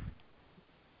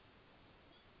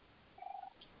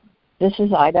 This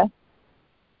is Ida.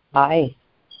 Hi.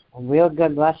 A real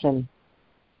good lesson.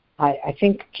 I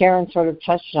think Karen sort of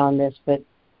touched on this, but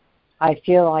I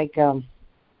feel like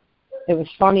it was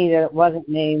funny that it wasn't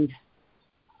named,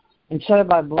 instead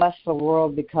of I bless the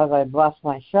world because I bless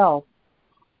myself,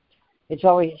 it's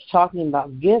always talking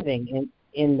about giving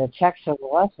in the text of the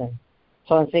lesson.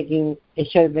 So I'm thinking it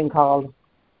should have been called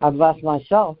I bless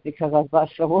myself because I bless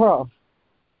the world,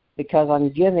 because I'm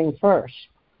giving first.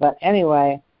 But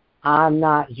anyway, I'm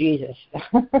not Jesus.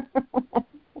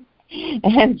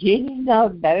 And Jesus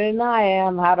knows better than I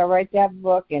am how to write that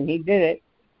book, and he did it.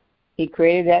 He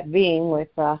created that being with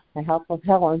the help of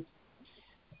Helen.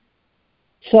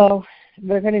 So,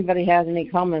 but if anybody has any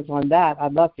comments on that,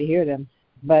 I'd love to hear them.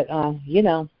 But,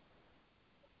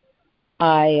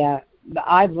 I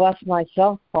bless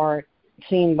myself part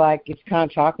seemed like it's kind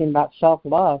of talking about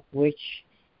self-love, which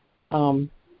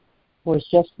was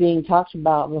just being talked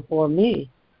about before me.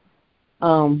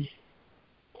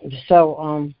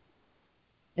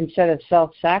 Instead of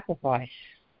self-sacrifice,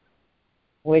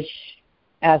 which,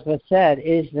 as was said,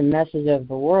 is the message of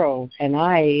the world. And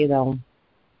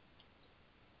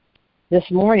this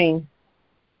morning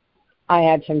I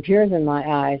had some tears in my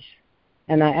eyes,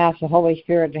 and I asked the Holy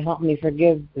Spirit to help me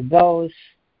forgive those,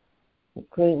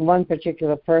 including one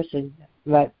particular person,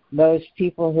 but those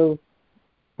people who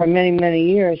for many, many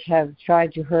years have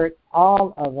tried to hurt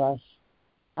all of us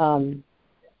on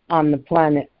the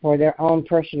planet for their own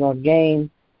personal gain,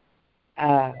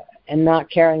 and not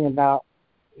caring about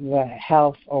the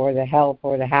health or the help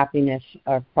or the happiness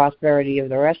or prosperity of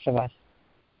the rest of us.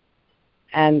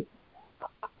 And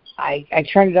I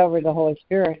turned it over to the Holy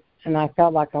Spirit, and I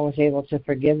felt like I was able to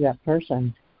forgive that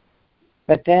person.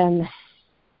 But then,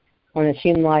 when it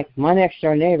seemed like my next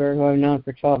door neighbor, who I've known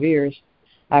for 12 years,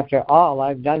 after all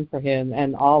I've done for him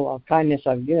and all the kindness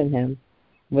I've given him,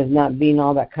 was not being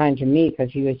all that kind to me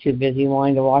because he was too busy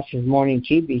wanting to watch his morning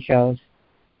TV shows.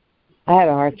 I had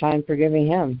a hard time forgiving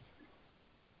him.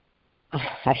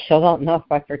 I still don't know if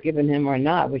I've forgiven him or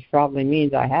not, which probably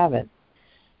means I haven't.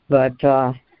 But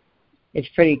it's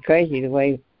pretty crazy the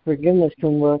way forgiveness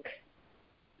can work.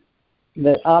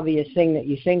 The obvious thing that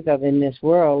you think of in this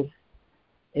world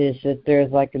is that there's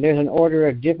an order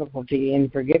of difficulty in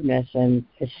forgiveness, and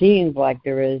it seems like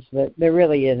there is, but there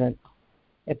really isn't.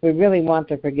 If we really want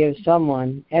to forgive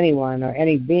someone, anyone, or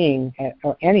any being,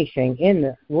 or anything in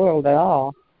the world at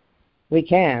all, we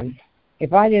can.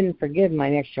 If I didn't forgive my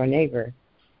next-door neighbor,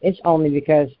 it's only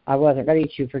because I wasn't ready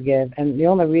to forgive, and the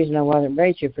only reason I wasn't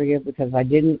ready to forgive because I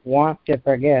didn't want to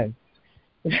forgive.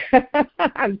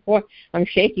 I'm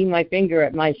shaking my finger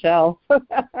at myself.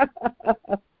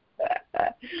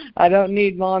 I don't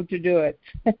need Mom to do it.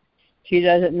 She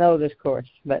doesn't know this course.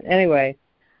 But anyway,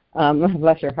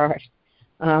 bless her heart.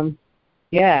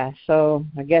 Yeah, so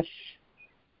I guess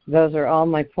those are all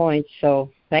my points.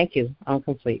 So thank you. I'm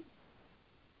complete.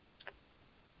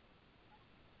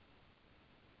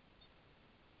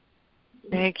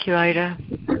 Thank you, Ida.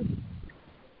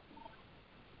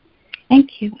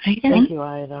 Thank you, Ida. Thank you,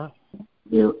 Ida.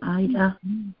 You, Ida.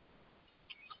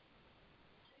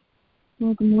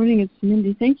 Well, good morning. It's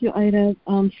Mindy. Thank you, Ida.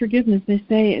 Forgiveness, they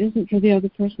say it isn't for the other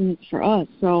person, it's for us.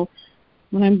 So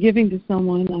when I'm giving to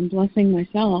someone, I'm blessing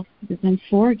myself because I'm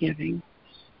forgiving.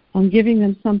 I'm giving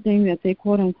them something that they,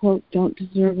 quote, unquote, don't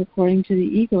deserve according to the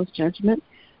ego's judgment.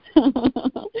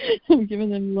 I'm giving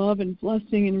them love and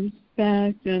blessing and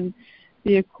respect and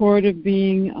the accord of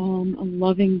being a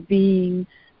loving being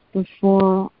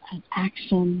before an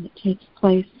action that takes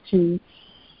place to,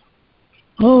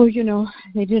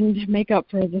 they didn't make up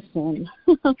for the sin.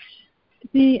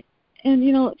 The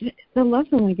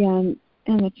lesson again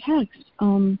in the text,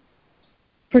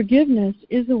 forgiveness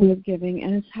is a way of giving,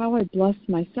 and it's how I bless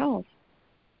myself.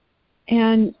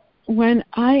 And when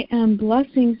I am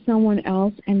blessing someone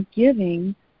else and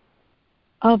giving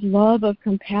of love, of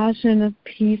compassion, of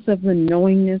peace, of the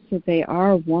knowingness that they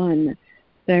are one,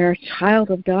 they're a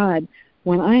child of God,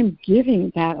 when I'm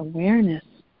giving that awareness,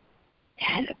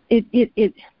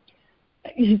 it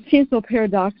seems so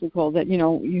paradoxical that,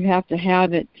 you have to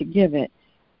have it to give it.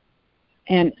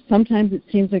 And sometimes it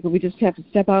seems like we just have to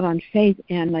step out on faith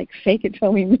and fake it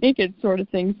till we make it sort of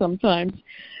thing sometimes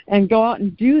and go out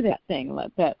and do that thing.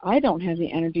 That I don't have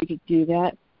the energy to do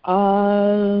that.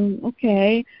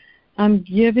 Okay. I'm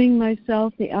giving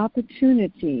myself the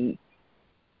opportunity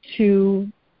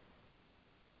to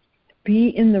be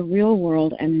in the real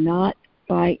world and not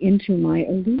buy into my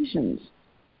illusions.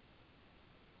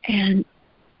 And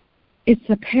it's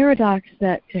a paradox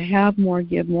that to have more,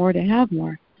 give more, to have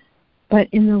more. But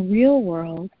in the real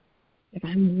world, if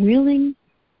I'm willing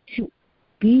to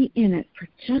be in it for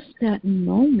just that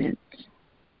moment,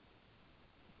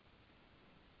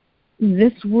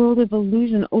 this world of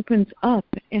illusion opens up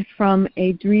from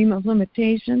a dream of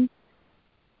limitation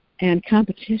and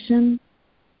competition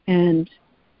and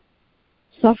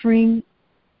suffering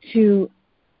to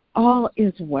all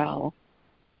is well.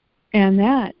 And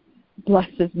that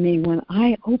blesses me when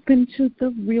I open to the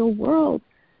real world.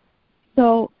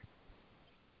 So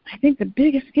I think the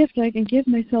biggest gift I can give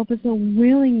myself is a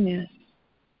willingness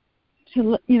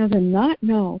to not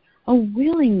know, a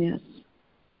willingness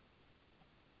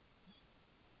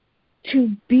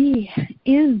to be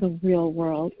in the real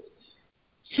world,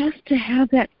 just to have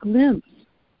that glimpse.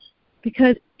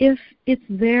 Because if it's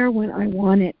there when I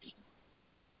want it,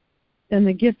 then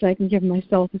the gift I can give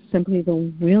myself is simply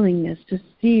the willingness to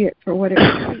see it for what it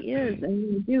really is. And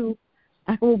when I do,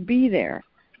 I will be there.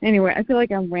 Anyway, I feel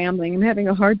like I'm rambling. I'm having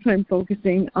a hard time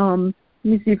focusing. Let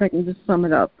me see if I can just sum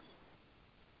it up.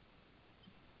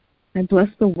 I bless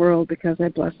the world because I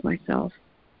bless myself.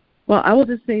 Well, I will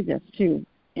just say this, too.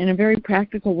 In a very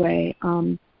practical way,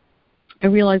 I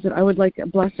realized that I would like a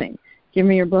blessing. Give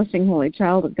me your blessing, Holy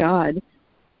Child of God,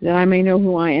 that I may know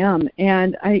who I am.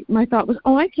 And my thought was,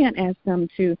 I can't ask them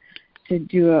to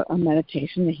do a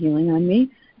meditation, a healing on me.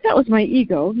 That was my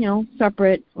ego,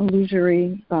 separate,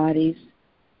 illusory bodies.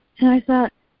 And I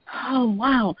thought,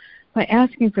 wow, by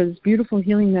asking for this beautiful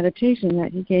healing meditation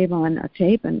that he gave on a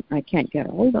tape and I can't get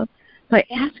a hold of, by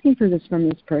asking for this from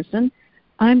this person,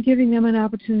 I'm giving them an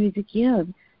opportunity to give.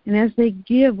 And as they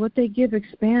give, what they give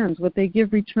expands. What they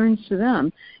give returns to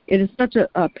them. It is such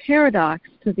a paradox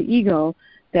to the ego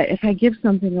that if I give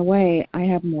something away, I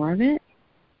have more of it.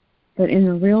 But in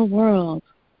the real world,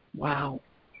 wow,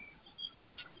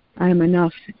 I am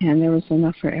enough, and there is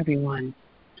enough for everyone.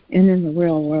 And in the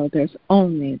real world, there's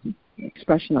only the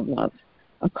expression of love.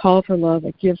 a call for love,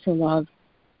 a give for love,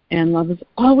 and love is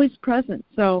always present.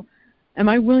 So am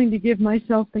I willing to give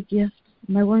myself the gift?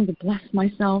 Am I willing to bless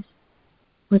myself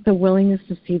with the willingness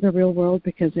to see the real world,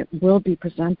 because it will be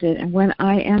presented? And when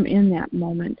I am in that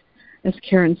moment, as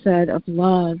Karen said, of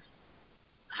love,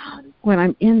 when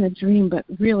I'm in the dream but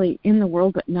really in the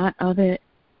world but not of it,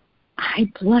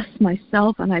 I bless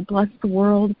myself and I bless the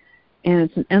world, and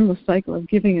it's an endless cycle of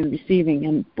giving and receiving.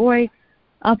 And boy,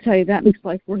 I'll tell you, that makes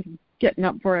life worth getting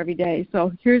up for every day.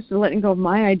 So here's to letting go of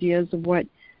my ideas of what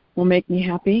will make me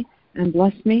happy and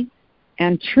bless me,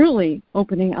 and truly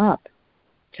opening up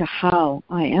to how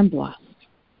I am blessed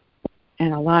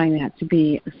and allowing that to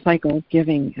be a cycle of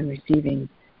giving and receiving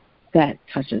that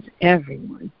touches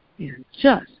everyone and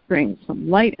just brings some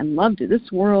light and love to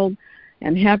this world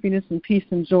and happiness and peace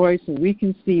and joy, so we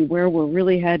can see where we're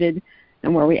really headed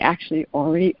and where we actually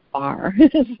already are.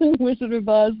 As the Wizard of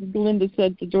Oz, Glinda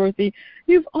said to Dorothy,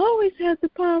 "You've always had the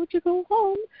power to go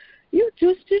home. You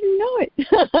just didn't know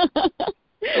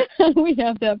it." We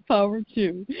have that power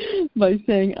too, by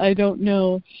saying, "I don't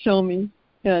know, show me,"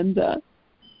 and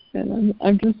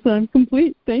I'm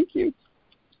complete. Thank you.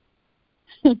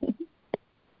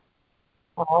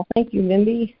 Oh, thank you,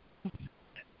 Mindy.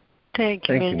 Thank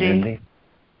you, Mindy. Mindy.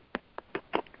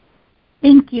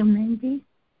 Thank you, Mindy.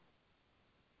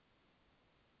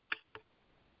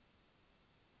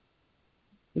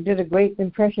 You did a great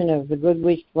impression of the Good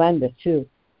Witch Glenda, too.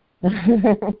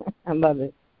 I love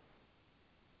it.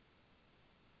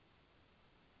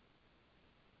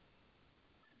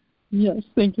 Yes,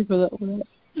 thank you for that one.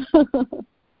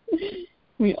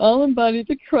 We all embodied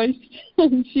the Christ,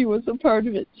 and she was a part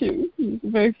of it, too. She was a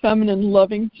very feminine,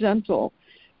 loving, gentle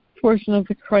portion of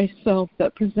the Christ self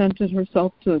that presented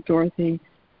herself to Dorothy.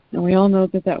 And we all know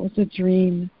that that was a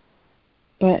dream,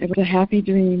 but it was a happy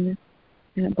dream,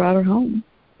 and it brought her home.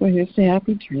 So here's to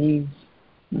happy dreams.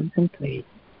 I'm complete.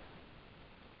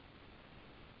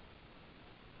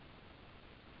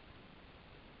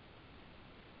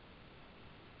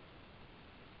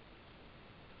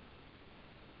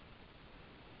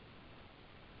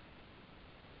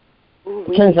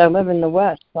 Since I live in the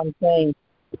West, I'm saying,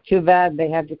 too bad they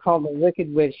have to call the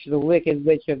Wicked Witch the Wicked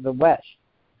Witch of the West.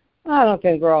 I don't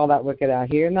think we're all that wicked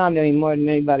out here, not any more than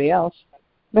anybody else.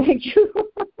 Thank you.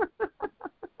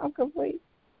 I'm complete.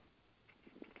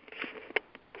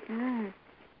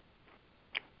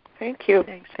 Thank you.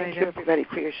 Thanks, Thank you, everybody,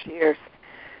 for your shares.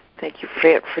 Thank you,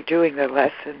 Fran, for doing the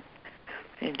lesson.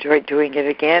 I enjoyed doing it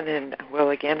again, and will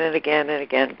again and again and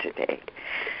again today.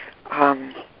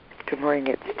 Good morning,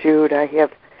 it's Jude. I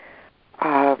have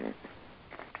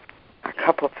a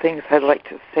couple of things I'd like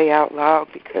to say out loud,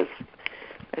 because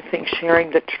I think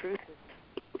sharing the truth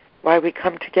is why we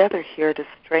come together here, to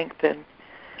strengthen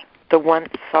the one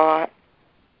thought,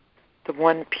 the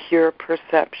one pure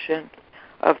perception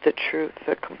of the truth,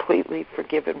 the completely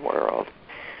forgiven world,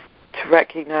 to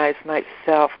recognize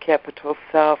myself, capital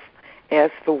Self,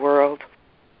 as the world.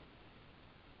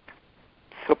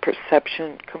 So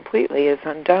perception completely is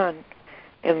undone,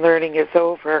 and learning is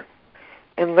over.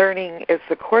 And learning, as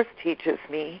the Course teaches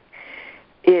me,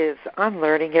 is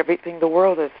unlearning everything the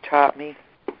world has taught me.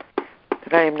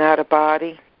 That I am not a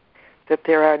body, that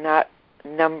there are not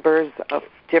numbers of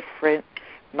different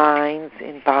minds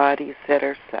in bodies that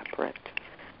are separate.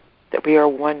 That we are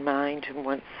one mind and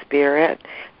one spirit,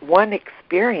 one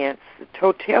experience. The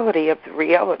totality of the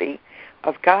reality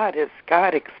of God is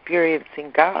God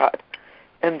experiencing God.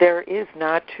 And there is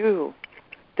not two.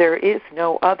 There is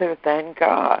no other than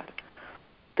God.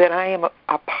 That I am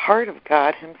a part of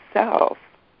God Himself,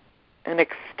 an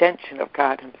extension of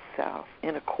God Himself,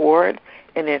 in accord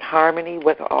and in harmony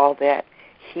with all that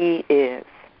He is,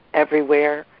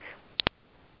 everywhere,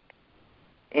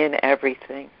 in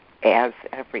everything, as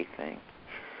everything.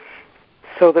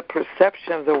 So the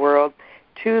perception of the world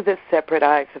to the separate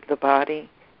eyes of the body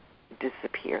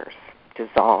disappears,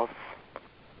 dissolves,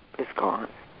 is gone.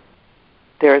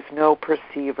 There is no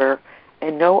perceiver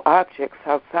and no objects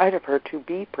outside of her to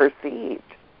be perceived.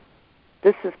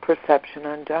 This is perception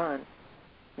undone.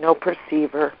 No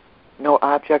perceiver, no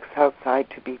objects outside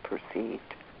to be perceived.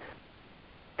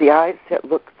 The eyes that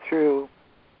look through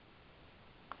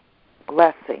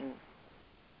blessing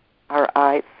are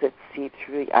eyes that see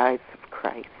through the eyes of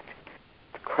Christ.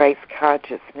 The Christ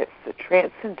consciousness, the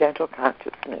transcendental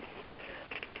consciousness,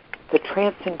 the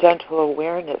transcendental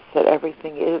awareness that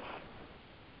everything is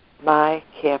my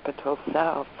capital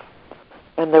Self.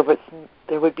 And there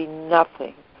would be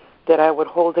nothing that I would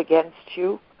hold against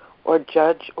you or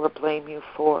judge or blame you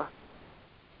for,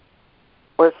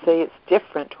 or say it's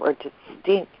different or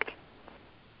distinct,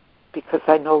 because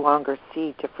I no longer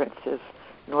see differences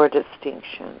nor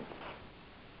distinctions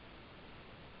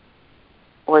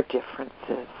or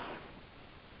differences.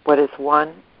 What is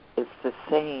one is the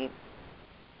same.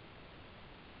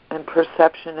 And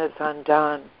perception is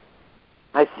undone.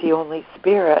 I see only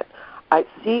spirit. I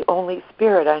see only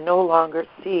spirit. I no longer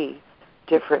see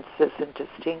differences and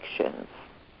distinctions.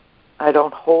 I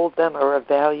don't hold them or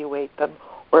evaluate them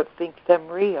or think them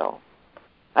real.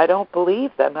 I don't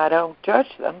believe them. I don't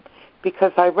judge them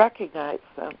because I recognize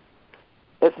them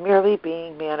as merely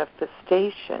being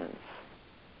manifestations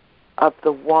of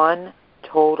the one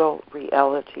total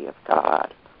reality of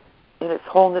God in its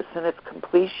wholeness and its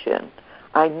completion.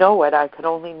 I know it. I can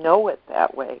only know it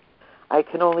that way. I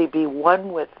can only be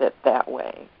one with it that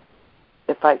way.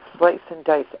 If I slice and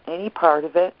dice any part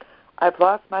of it, I've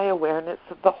lost my awareness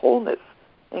of the wholeness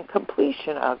and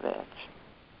completion of it.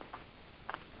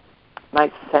 My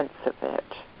sense of it,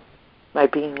 my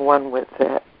being one with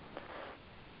it.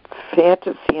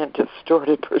 Fantasy and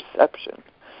distorted perception.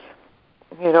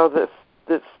 You know,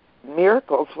 this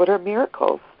miracles. What are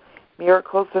miracles?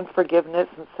 Miracles and forgiveness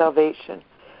and salvation.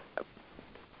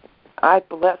 I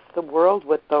bless the world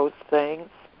with those things,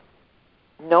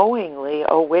 knowingly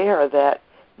aware that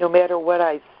no matter what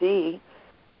I see,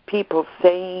 people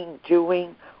saying,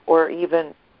 doing, or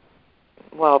even,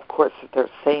 well, of course, if they're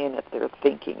saying it, they're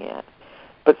thinking it.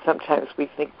 But sometimes we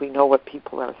think we know what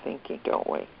people are thinking, don't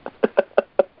we?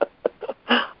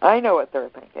 I know what they're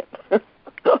thinking.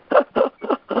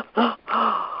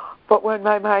 But when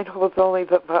my mind holds only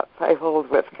the thoughts I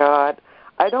hold with God,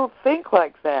 I don't think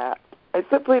like that. I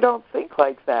simply don't think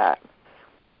like that.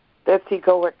 That's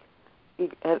egoic,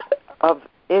 in and of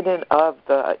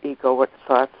the egoic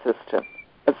thought system,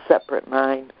 a separate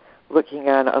mind looking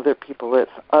on other people as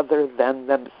other than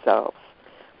themselves.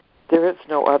 There is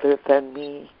no other than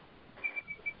me,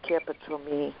 capital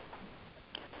Me.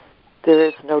 There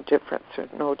is no difference or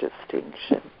no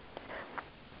distinction.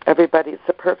 Everybody's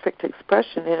a perfect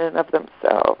expression in and of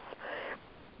themselves.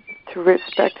 To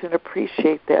respect and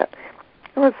appreciate that.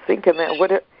 I was thinking that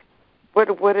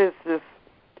what is this,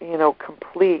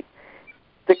 complete,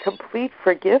 the complete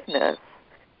forgiveness,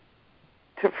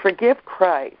 to forgive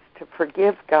Christ, to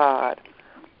forgive God,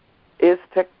 is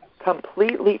to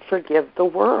completely forgive the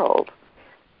world.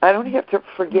 I don't have to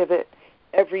forgive it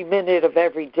every minute of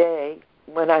every day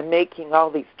when I'm making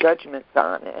all these judgments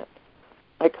on it.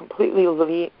 I completely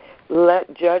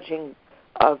let judging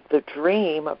of the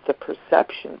dream, of the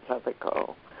perceptions of it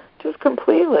go. Just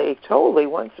completely, totally,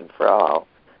 once and for all.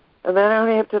 And then I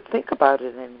don't have to think about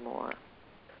it anymore.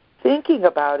 Thinking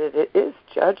about it, it is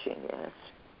judging it,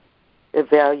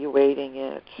 evaluating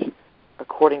it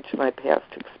according to my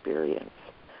past experience.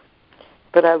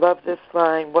 But I love this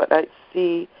line, what I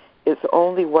see is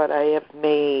only what I have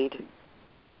made.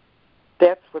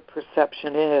 That's what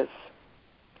perception is.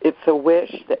 It's a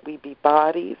wish that we be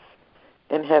bodies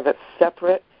and have a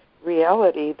separate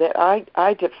reality that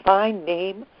I define,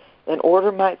 name, and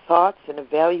order my thoughts and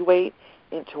evaluate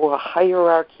into a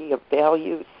hierarchy of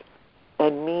values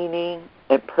and meaning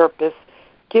and purpose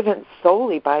given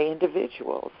solely by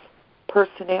individuals,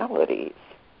 personalities.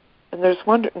 And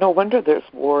no wonder there's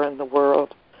war in the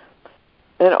world.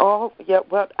 And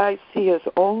yet what I see is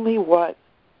only what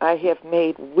I have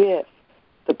made with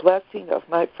the blessing of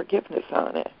my forgiveness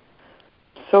on it.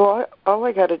 So all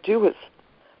I got to do is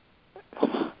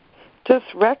just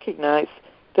recognize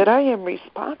that I am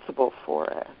responsible for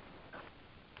it,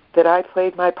 that I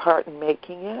played my part in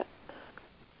making it,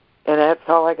 and that's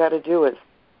all I got to do is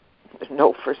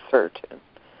know for certain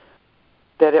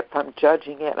that if I'm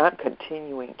judging it, I'm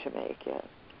continuing to make it.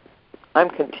 I'm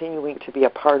continuing to be a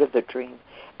part of the dream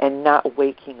and not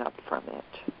waking up from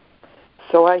it.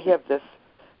 So I have this,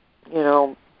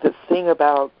 this thing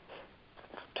about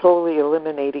totally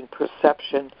eliminating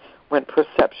perception when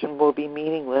perception will be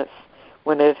meaningless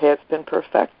when it has been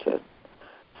perfected.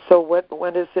 So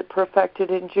when is it perfected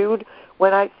in Jude?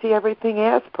 When I see everything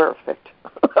as perfect.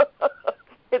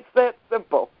 It's that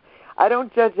simple. I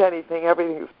don't judge anything.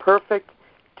 Everything is perfect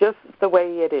just the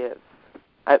way it is.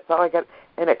 That's all I got.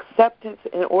 An acceptance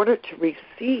in order to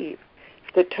receive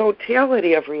the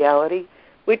totality of reality,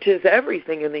 which is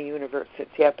everything in the universe that's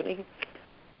happening.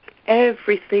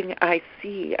 Everything I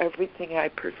see, everything I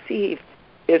perceive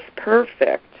is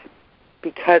perfect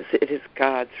because it is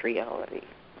God's reality.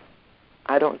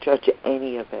 I don't judge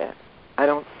any of it. I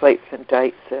don't slice and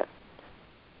dice it.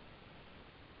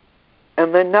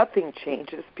 And then nothing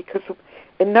changes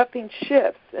and nothing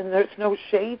shifts, and there's no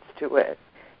shades to it.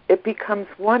 It becomes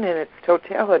one in its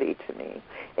totality to me.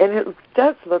 And it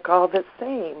does look all the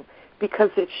same because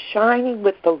it's shining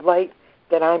with the light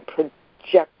that I'm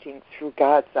projecting through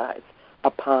God's eyes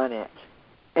upon it.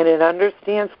 and it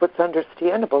understands what's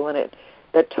understandable, and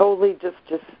it totally just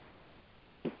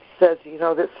says,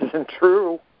 this isn't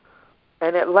true,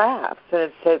 and it laughs, and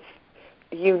it says,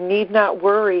 you need not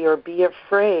worry or be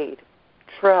afraid.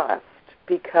 Trust,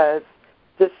 because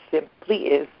this simply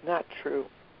is not true.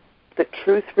 The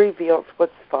truth reveals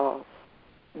what's false,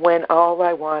 when all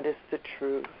I want is the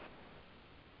truth.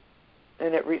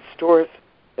 And it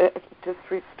just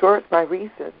restores my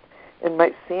reason and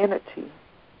my sanity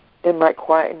and my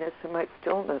quietness and my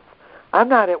stillness. I'm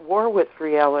not at war with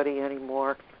reality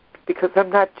anymore because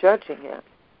I'm not judging it.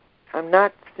 I'm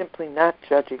simply not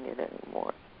judging it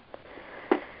anymore.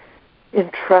 In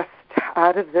trust,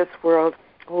 out of this world,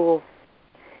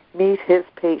 meet his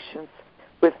patience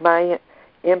with my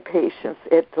impatience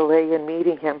at delay in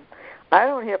meeting him. I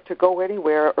don't have to go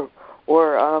anywhere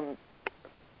or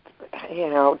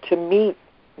to meet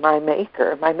my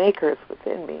Maker. My Maker is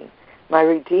within me, my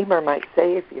Redeemer, my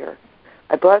Savior.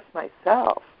 I bless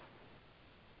myself,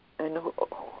 and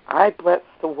I bless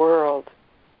the world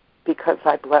because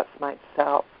I bless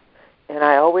myself. And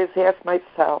I always ask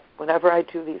myself, whenever I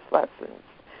do these lessons,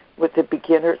 with the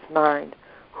beginner's mind,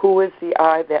 who is the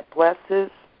I that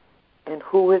blesses and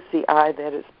who is the I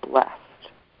that is blessed?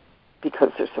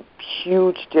 Because there's a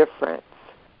huge difference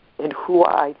in who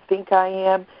I think I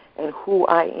am and who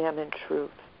I am in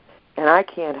truth. And I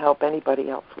can't help anybody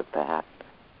else with that.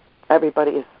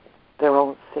 Everybody is their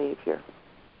own Savior,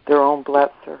 their own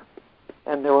blesser,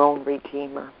 and their own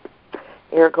Redeemer.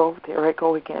 Ergo, there I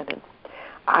go again. And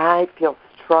I feel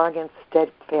strong and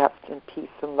steadfast in peace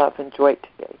and love and joy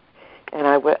today. And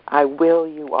I will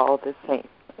you all the same.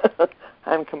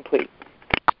 I'm complete.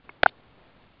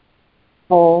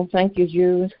 Oh, thank you,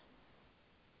 Jude.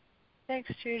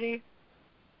 Thanks, Judy.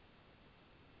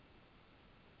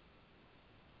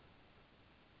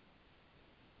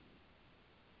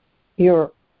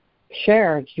 Your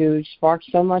share, Jude, sparked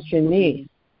so much in me.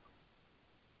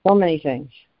 So many things.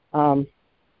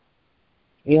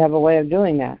 You have a way of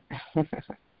doing that.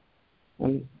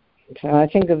 So I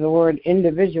think of the word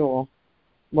individual.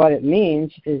 What it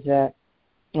means is that,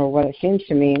 or what it seems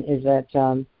to mean is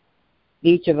that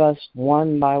each of us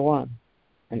one by one,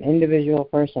 an individual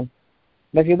person.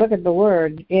 But if you look at the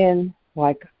word in,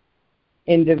 like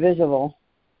indivisible,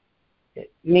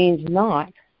 it means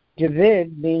not.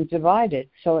 Divid means divided.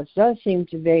 So it does seem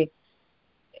to be,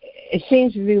 it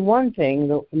seems to be one thing,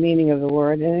 the meaning of the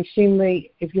word, and it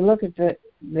seemingly, if you look at the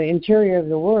interior of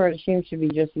the word, it seems to be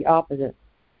just the opposite,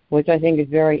 which I think is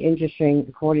very interesting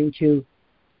according to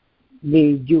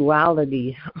the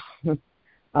duality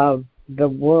of the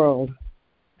world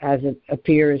as it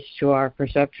appears to our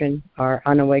perception, our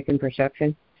unawakened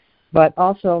perception. But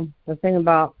also the thing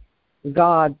about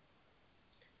God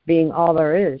being all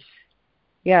there is.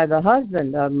 Yeah, the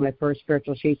husband of my first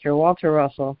spiritual teacher, Walter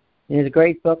Russell, in his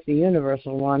great book, The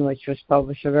Universal One, which was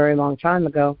published a very long time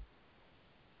ago,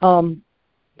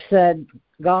 said,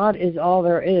 God is all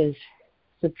there is.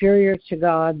 Superior to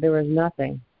God, there is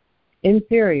nothing.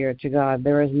 Inferior to God,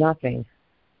 there is nothing.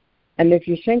 And if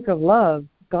you think of love,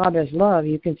 God as love,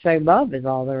 you can say love is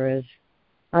all there is.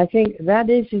 I think that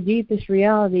is the deepest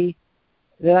reality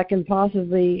that I can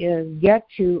possibly get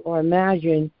to or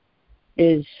imagine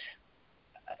is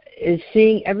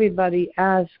seeing everybody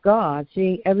as God,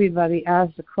 seeing everybody as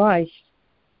the Christ.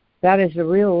 That is the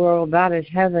real world. That is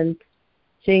heaven.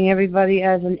 Seeing everybody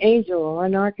as an angel or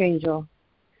an archangel.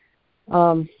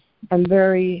 I'm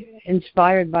very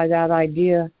inspired by that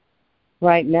idea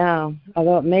right now,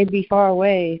 although it may be far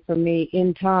away from me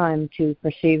in time to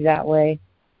perceive that way.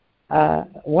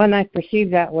 When I perceive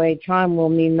that way, time will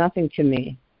mean nothing to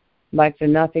me, like the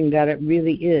nothing that it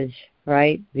really is,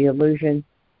 right? The illusion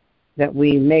that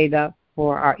we made up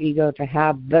for our ego to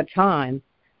have the time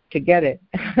to get it.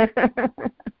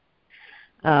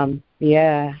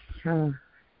 Yeah.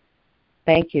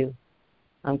 Thank you.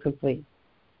 I'm complete.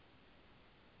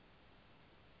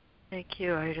 Thank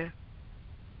you, Ida.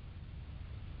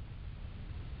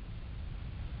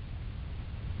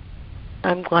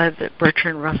 I'm glad that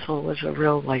Bertrand Russell was a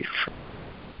real light for me.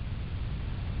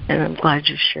 And I'm glad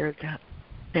you shared that.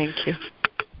 Thank you.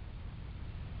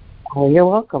 Oh, you're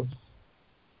welcome.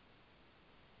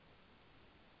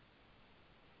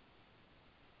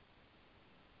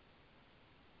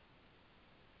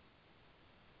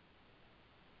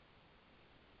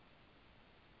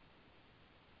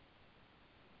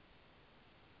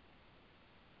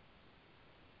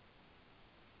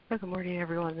 Good morning,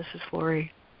 everyone. This is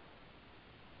Lori.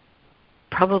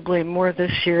 Probably more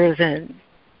this year than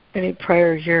any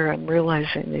prior year, I'm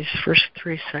realizing these first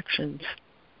 3 sections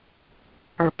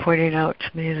are pointing out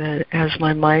to me that as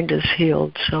my mind is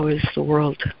healed, so is the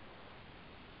world.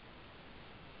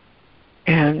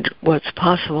 And what's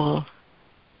possible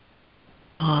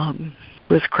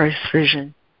with Christ's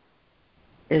vision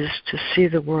is to see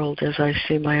the world as I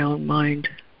see my own mind.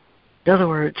 In other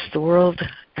words, the world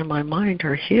and my mind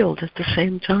are healed at the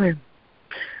same time.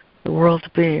 The world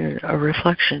being a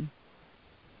reflection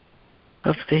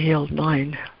of the healed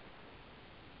mind.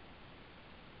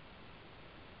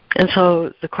 And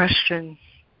so the question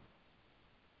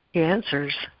he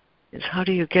answers is, how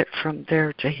do you get from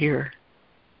there to here?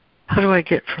 How do I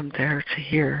get from there to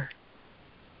here?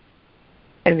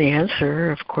 And the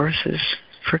answer, of course, is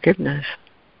forgiveness.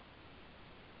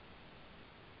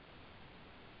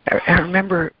 I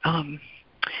remember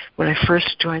when I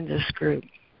first joined this group,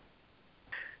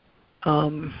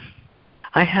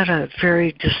 I had a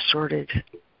very distorted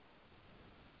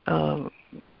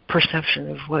perception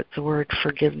of what the word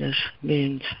forgiveness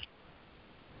means.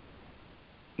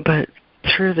 But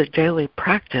through the daily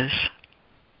practice,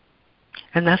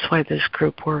 and that's why this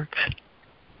group works,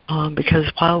 because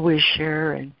while we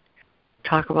share and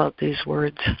talk about these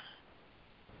words,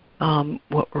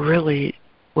 what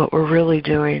we're really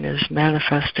doing is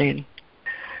manifesting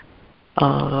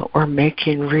or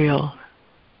making real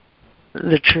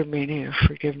the true meaning of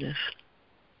forgiveness.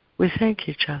 We thank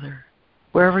each other.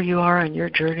 Wherever you are on your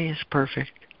journey is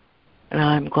perfect, and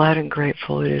I'm glad and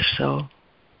grateful it is so.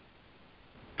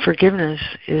 Forgiveness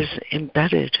is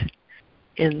embedded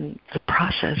in the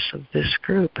process of this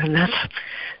group, and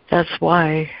that's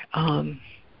why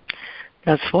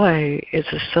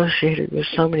it's associated with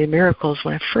so many miracles.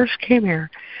 When I first came here,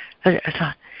 I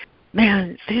thought,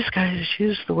 man, these guys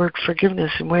use the word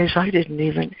forgiveness in ways I didn't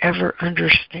even ever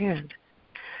understand.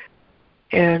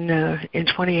 And in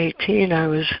 2018, I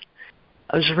was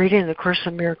reading the Course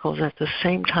in Miracles at the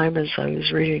same time as I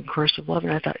was reading Course of Love,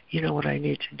 and I thought, you know what I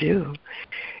need to do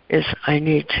is I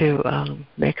need to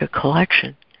make a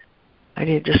collection. I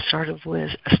need to start a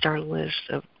list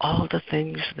of all the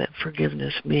things that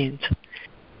forgiveness means.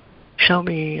 Show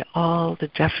me all the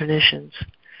definitions.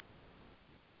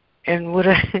 And what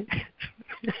an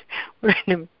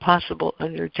impossible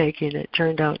undertaking it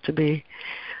turned out to be.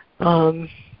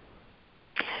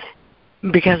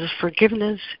 Because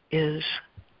forgiveness is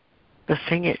the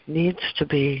thing it needs to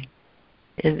be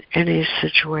in any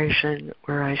situation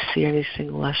where I see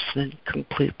anything less than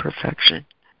complete perfection.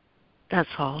 That's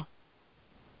all.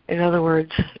 In other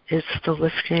words, it's the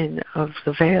lifting of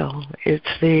the veil. It's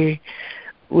the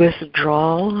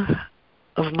withdrawal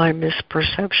of my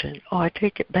misperception. Oh, I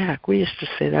take it back. We used to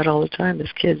say that all the time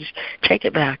as kids. Take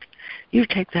it back. You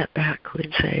take that back,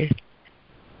 we'd say.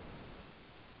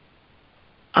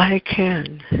 I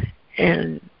can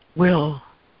and will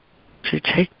to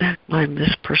take back my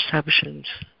misperceptions.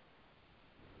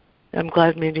 I'm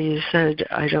glad maybe you said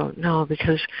I don't know,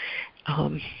 because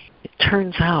it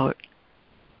turns out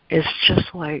it's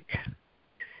just like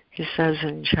he says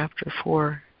in chapter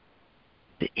 4,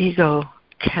 the ego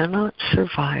cannot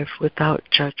survive without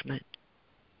judgment.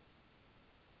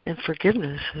 And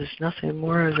forgiveness is nothing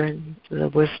more than the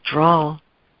withdrawal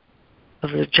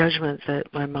of the judgment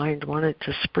that my mind wanted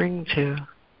to spring to.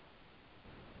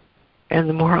 And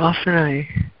the more often I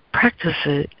practice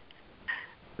it,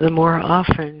 the more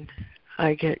often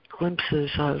I get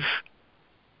glimpses of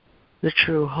the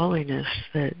true holiness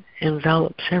that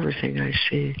envelops everything I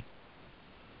see.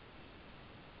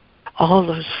 All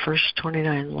those first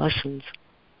 29 lessons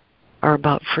are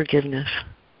about forgiveness.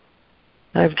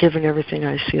 I've given everything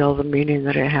I see all the meaning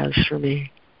that it has for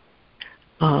me,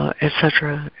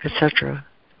 etc., etc.,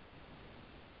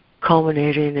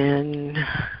 culminating in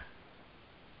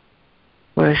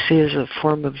what I see as a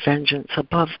form of vengeance.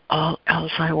 Above all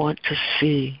else, I want to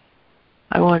see.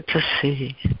 I want to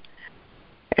see.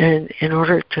 And in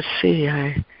order to see,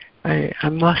 I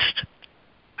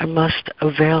must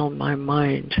avail my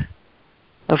mind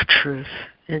of truth.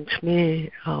 And to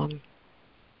me,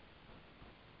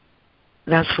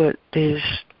 that's what these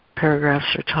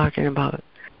paragraphs are talking about.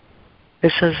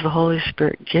 It says the Holy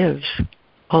Spirit gives.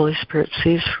 Holy Spirit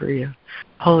sees for you.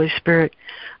 Holy Spirit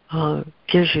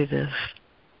gives you this.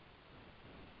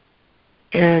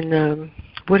 And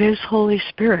what is Holy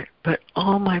Spirit? But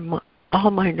all my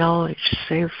knowledge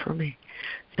saved for me,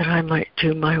 that I might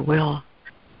do my will.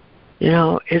 You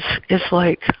know, it's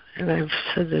like, and I've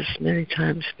said this many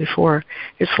times before,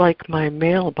 it's like my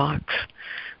mailbox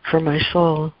for my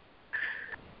soul.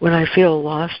 When I feel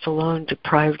lost, alone,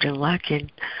 deprived, and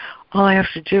lacking, all I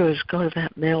have to do is go to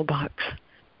that mailbox,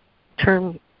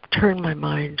 turn my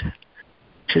mind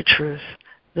to truth.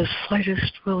 The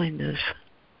slightest willingness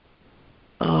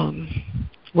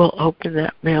will open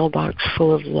that mailbox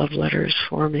full of love letters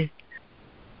for me.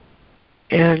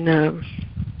 And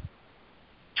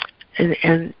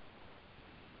And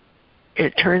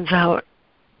it turns out,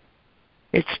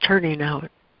 it's turning out,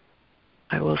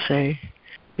 I will say,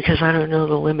 because I don't know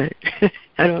the limit.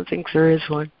 I don't think there is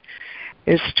one.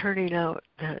 It's turning out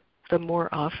that the more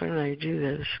often I do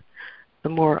this, the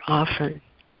more often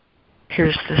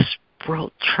here's this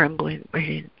world trembling,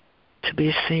 waiting to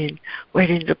be seen,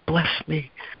 waiting to bless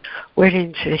me,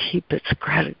 waiting to heap its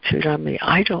gratitude on me.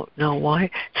 I don't know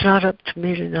why. It's not up to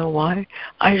me to know why.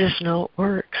 I just know it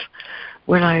works.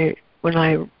 When I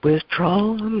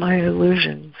withdraw my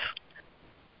illusions,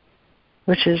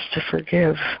 which is to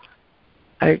forgive,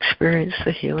 I experience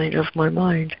the healing of my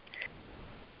mind.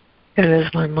 And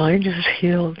as my mind is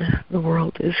healed, the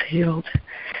world is healed.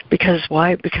 Because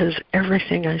why? Because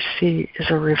everything I see is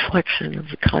a reflection of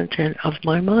the content of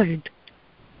my mind.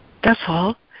 That's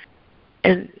all.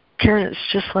 And Karen,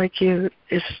 it's just like you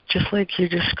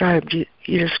described.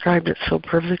 You described it so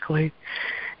perfectly.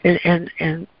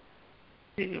 And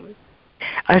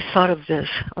I thought of this,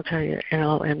 I'll tell you, and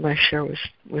I'll end my share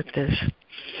with this.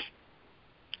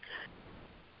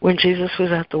 When Jesus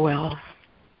was at the well,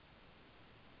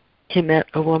 he met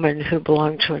a woman who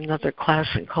belonged to another class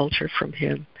and culture from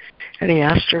him. And he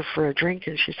asked her for a drink,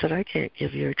 and she said, I can't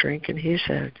give you a drink. And he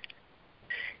said,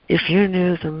 if you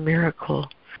knew the miracle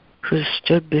who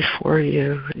stood before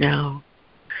you now,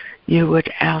 you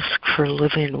would ask for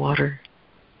living water.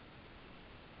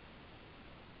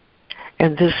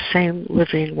 And this same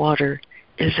living water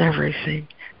is everything.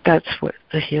 That's what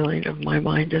the healing of my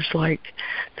mind is like.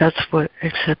 That's what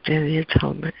accepting the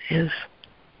atonement is.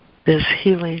 This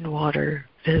healing water,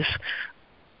 this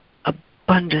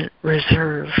abundant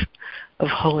reserve of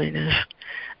holiness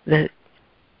that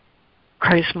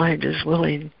Christ's mind is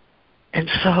willing and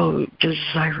so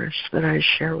desirous that I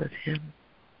share with him.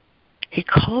 He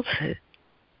calls it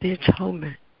the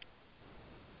atonement.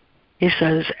 He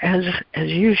says, as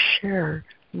you share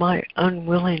my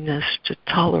unwillingness to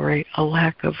tolerate a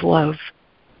lack of love,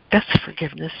 that's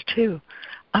forgiveness too.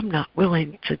 I'm not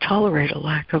willing to tolerate a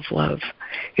lack of love.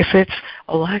 If it's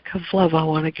a lack of love, I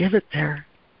want to give it there.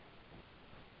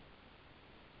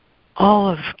 All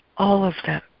of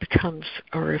that becomes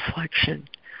a reflection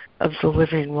of the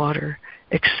living water,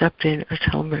 accepting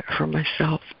atonement for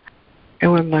myself.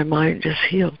 And when my mind is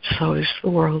healed, so is the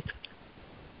world.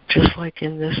 Just like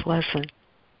in this lesson,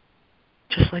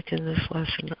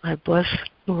 I bless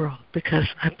the world because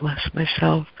I bless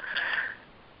myself.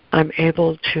 I'm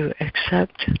able to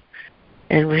accept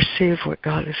and receive what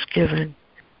God has given.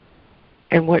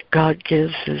 And what God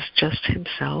gives is just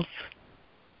himself.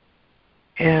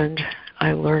 And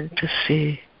I learn to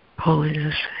see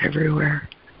holiness everywhere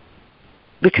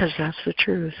because that's the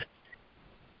truth.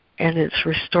 And it's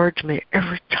restored to me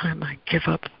every time I give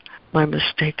up my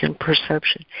mistaken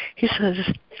perception. He says,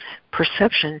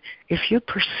 perception, if you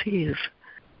perceive,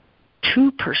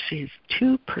 to perceive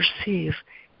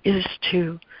is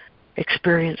to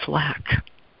experience lack.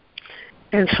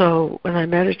 And so when I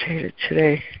meditated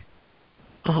today,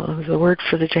 the word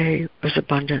for the day was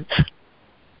abundance.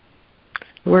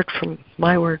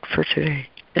 My word for today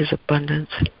is abundance.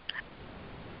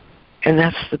 And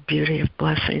that's the beauty of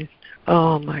blessing.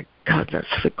 Oh my God, that's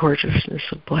the gorgeousness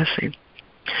of blessing.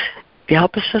 The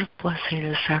opposite of blessing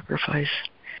is sacrifice.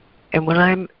 And when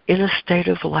I'm in a state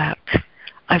of lack,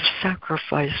 I've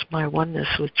sacrificed my oneness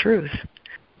with truth.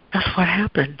 That's what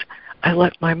happened. I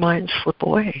let my mind slip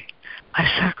away. I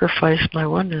sacrificed my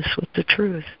oneness with the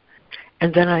truth.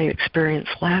 And then I experience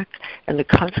lack, and the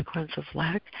consequence of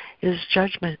lack is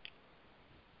judgment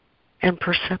and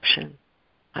perception.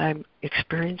 I'm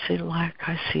experiencing lack,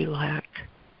 I see lack.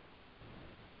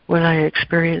 When I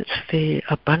experience the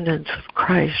abundance of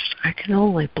Christ, I can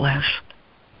only bless.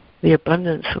 The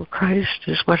abundance of Christ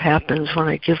is what happens when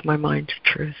I give my mind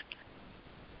to truth.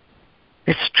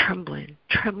 It's trembling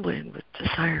with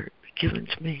desire to be given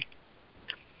to me.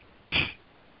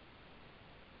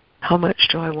 How much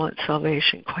do I want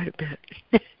salvation? Quite a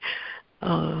bit.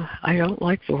 I don't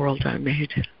like the world I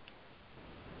made.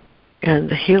 And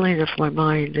the healing of my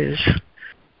mind is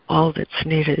all that's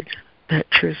needed, that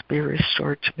truth be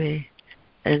restored to me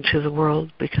and to the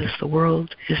world, because the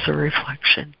world is a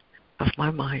reflection of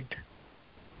my mind.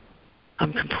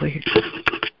 I'm complete.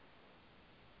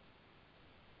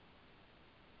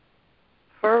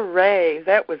 Hooray.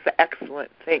 That was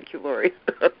excellent. Thank you, Lori.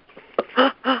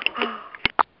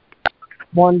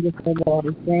 Wonderful,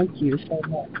 Lori. Thank you so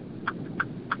much.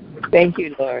 Thank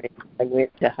you, Lori. I went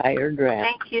to higher ground.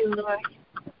 Thank you, Lord.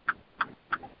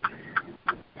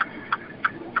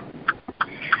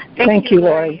 Thank you,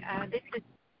 Lori.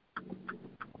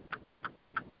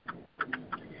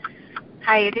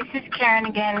 Hi, this is Karen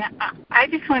again. I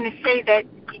just want to say that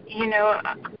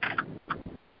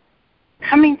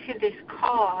coming to this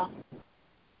call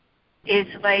is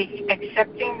like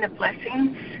accepting the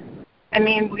blessings. I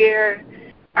mean,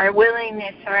 our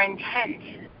willingness, our intent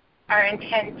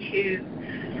to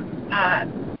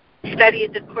study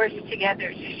the Course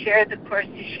together, to share the Course,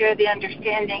 to share the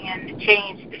understanding and the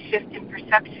change, the shift in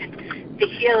perception, the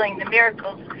healing, the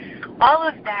miracles, all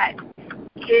of that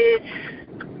is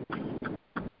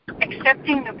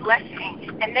accepting the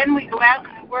blessing. And then we go out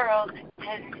in the world,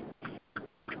 and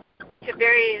to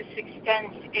various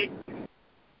extents,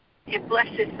 it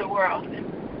blesses the world.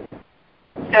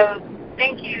 So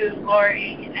thank you,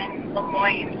 Lori and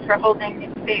Lemoyne, for holding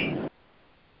the space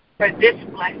for this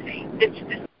blessing, this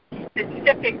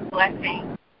specific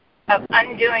blessing of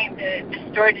undoing the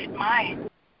distorted mind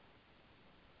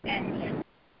and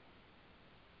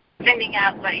sending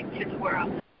out light to the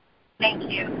world.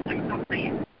 Thank you. I'm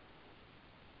complete.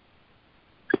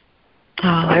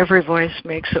 Oh, every voice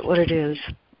makes it what it is.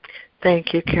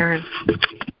 Thank you, Karen.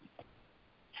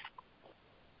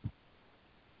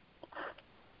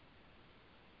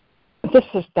 This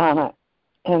is Donna.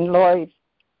 And Lori,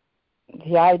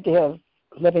 the idea of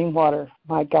living water,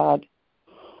 my God,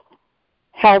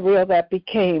 how real that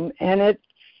became. And it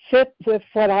fit with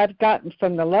what I've gotten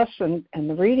from the lesson and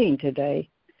the reading today.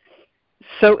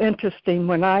 So interesting.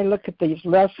 When I look at these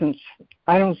lessons,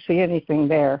 I don't see anything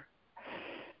there.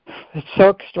 It's so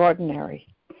extraordinary.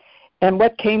 And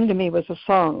what came to me was a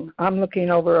song. I'm looking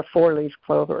over a four-leaf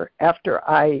clover after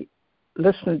I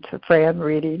listened to Fran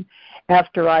reading,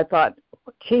 after I thought,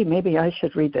 gee, maybe I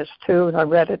should read this too, and I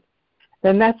read it.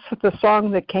 Then that's the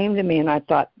song that came to me, and I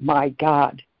thought, my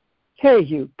God, here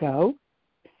you go.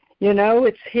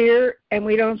 It's here, and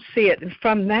we don't see it. And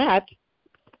from that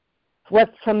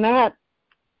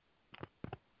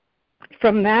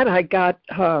I got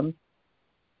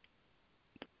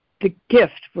the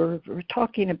gift. We're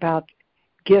talking about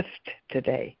gift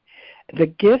today. The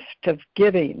gift of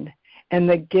giving and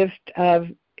the gift of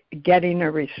getting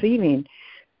or receiving.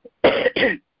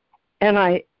 And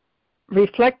I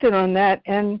reflected on that,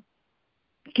 and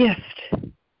gift.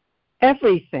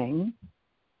 Everything,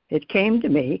 it came to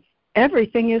me,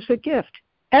 everything is a gift.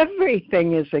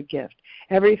 Everything is a gift.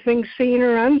 Everything seen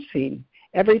or unseen.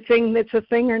 Everything that's a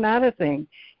thing or not a thing.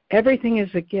 Everything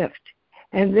is a gift.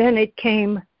 And then it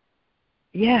came,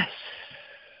 yes.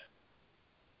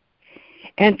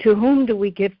 And to whom do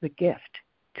we give the gift?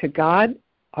 To God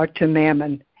or to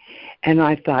mammon? And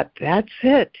I thought, that's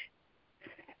it.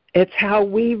 It's how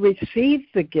we receive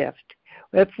the gift.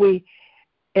 If we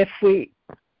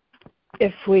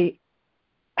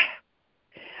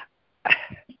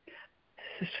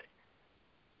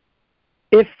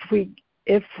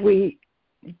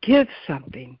give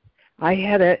something. I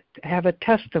have a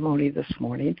testimony this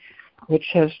morning, which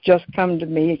has just come to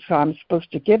me, so I'm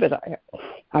supposed to give it.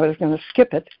 I was going to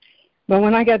skip it, but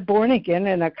when I got born again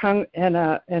in a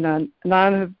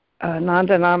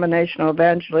non-denominational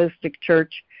evangelistic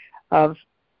church of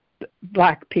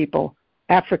black people,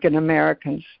 African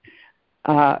Americans,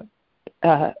 of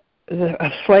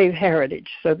slave heritage.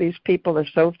 So these people are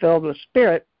so filled with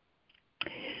spirit.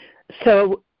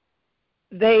 So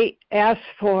they asked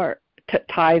for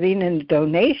tithing and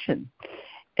donation,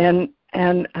 and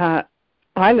I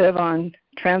live on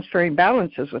transferring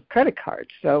balances with credit cards.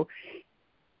 So,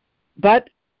 but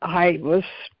I'm going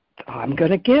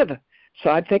to give. So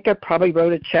I think I probably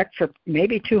wrote a check for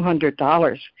maybe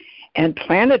 $200 and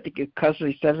planned it to give, because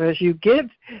he says, as you give,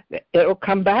 it'll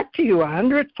come back to you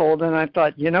 100-fold. And I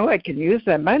thought, I can use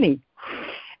that money.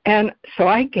 And so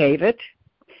I gave it,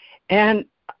 and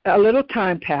a little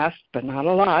time passed, but not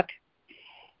a lot.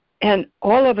 And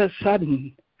all of a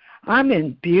sudden, I'm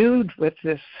imbued with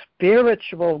this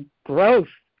spiritual growth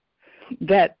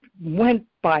that went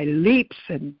by leaps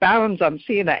and bounds. I'm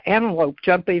seeing an antelope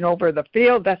jumping over the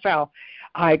field. That's how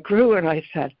I grew. And I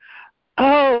said,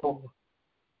 oh,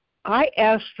 I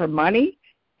asked for money,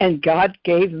 and God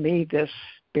gave me this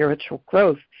spiritual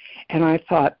growth. And I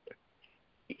thought,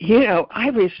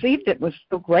 I received it, was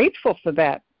so grateful for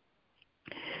that.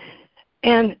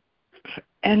 And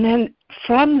then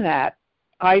from that,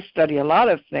 I study a lot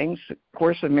of things,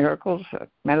 Course in Miracles,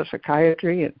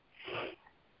 metapsychiatry, and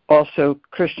also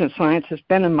Christian Science has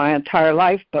been in my entire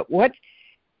life. But one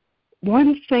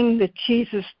thing that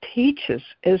Jesus teaches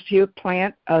is you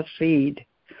plant a seed.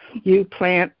 You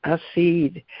plant a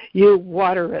seed. You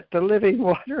water it, the living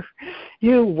water.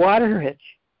 You water it.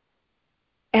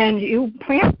 And you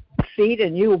plant a seed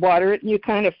and you water it, and you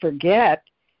kind of forget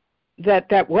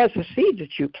that was a seed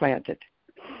that you planted.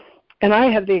 And I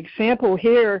have the example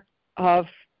here of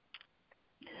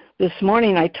this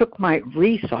morning I took my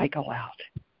recycle out.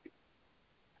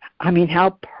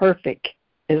 how perfect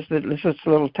is that? This is a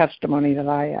little testimony that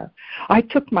I have. I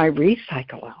took my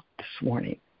recycle out this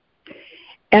morning,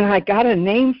 and I got a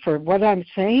name for what I'm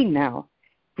saying now,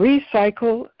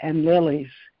 recycle and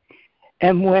lilies.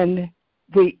 And when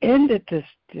we ended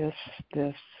this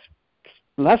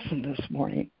lesson this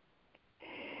morning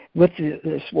with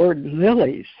this word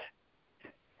lilies,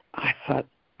 I thought,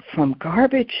 from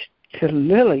garbage to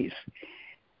lilies.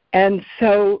 And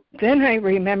so then I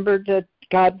remembered that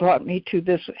God brought me to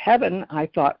this heaven I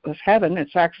thought was heaven.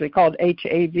 It's actually called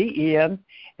Haven,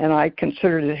 and I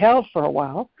considered it hell for a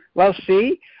while. Well,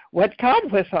 see, what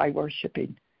God was I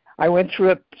worshiping? I went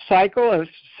through a cycle of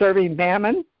serving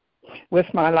mammon with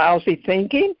my lousy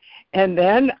thinking, and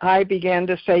then I began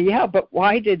to say, yeah, but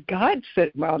why did God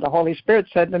sit? Well, the Holy Spirit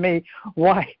said to me,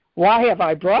 why have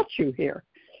I brought you here?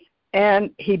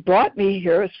 And he brought me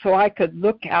here so I could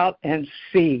look out and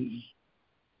see.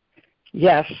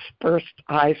 Yes, first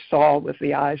I saw with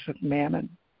the eyes of mammon.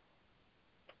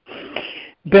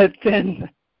 But then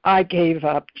I gave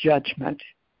up judgment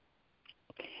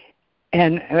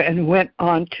and went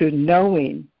on to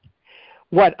knowing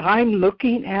what I'm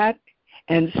looking at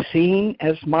and seeing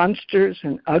as monsters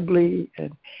and ugly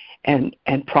and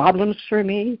problems for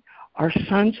me are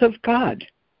sons of God.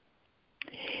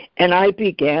 And I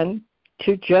began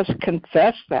to just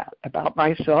confess that about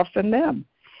myself and them.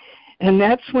 And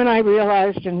that's when I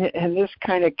realized, and this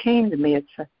kind of came to me, it's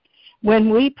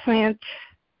when we plant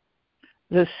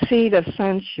the seed of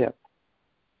sonship,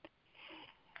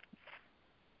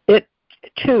 it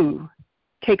too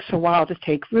takes a while to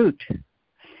take root.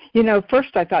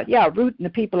 First I thought, rooting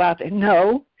the people out there.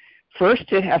 No, first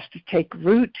it has to take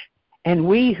root, and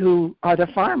we who are the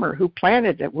farmer who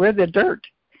planted it, we're the dirt.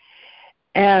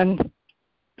 And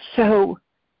so,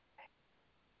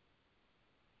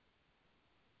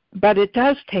 but it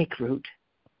does take root.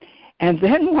 And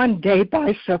then one day,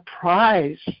 by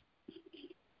surprise,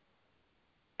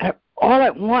 all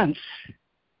at once,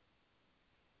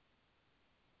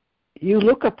 you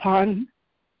look upon,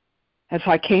 as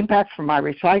I came back from my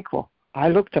recycle, I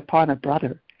looked upon a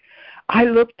brother. I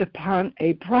looked upon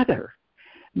a brother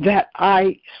that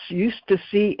I used to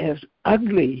see as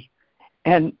ugly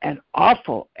and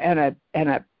awful and a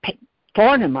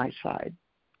thorn in my side.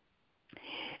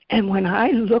 And when I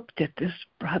looked at this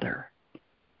brother,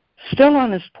 still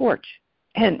on his porch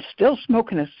and still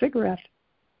smoking a cigarette,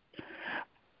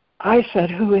 I said,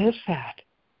 who is that?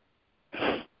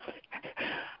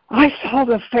 I saw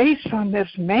the face on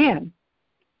this man,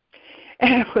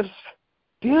 and it was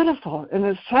beautiful, and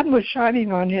the sun was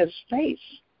shining on his face.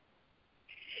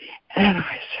 And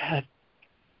I said,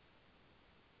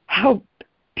 how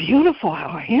beautiful,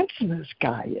 how handsome this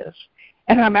guy is.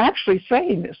 And I'm actually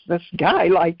saying this guy,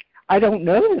 like I don't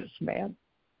know this man.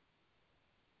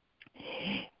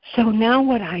 So now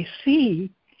what I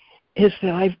see is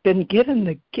that I've been given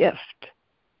the gift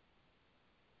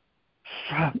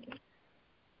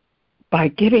by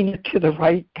giving it to the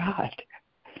right God.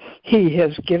 He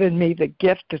has given me the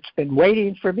gift that's been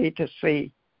waiting for me to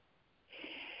see.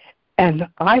 And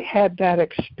I had that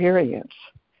experience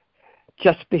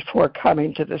just before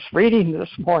coming to this reading this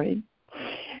morning.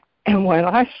 And when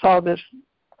I saw the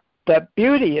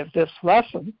beauty of this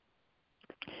lesson,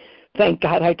 thank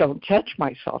God I don't judge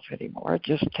myself anymore.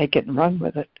 Just take it and run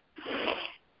with it.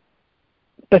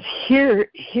 But here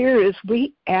is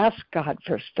we ask God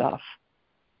for stuff.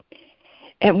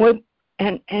 And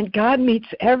God meets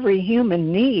every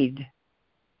human need,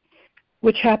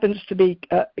 which happens to be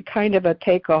kind of a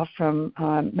takeoff from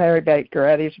Mary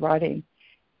Bakeretti's writing.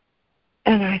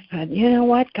 And I thought, you know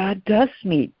what? God does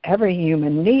meet every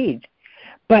human need,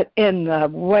 but in the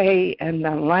way and the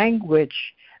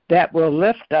language that will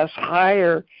lift us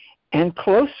higher and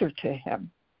closer to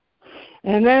Him.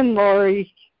 And then,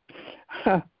 Lori,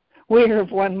 we are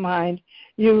of one mind.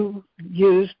 You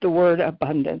used the word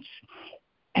abundance.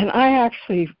 And I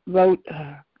actually wrote,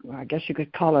 I guess you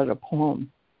could call it a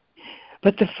poem.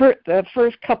 But the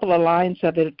first couple of lines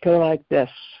of it go like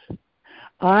this.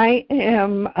 I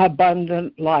am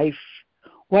abundant life.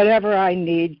 Whatever I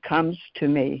need comes to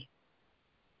me.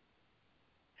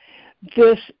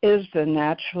 This is the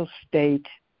natural state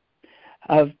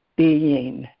of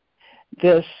being.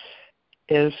 This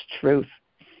is truth.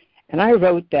 And I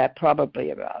wrote that probably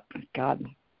about,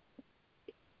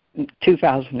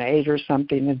 2008 or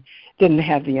something, and didn't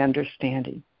have the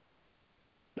understanding.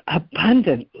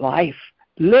 Abundant life,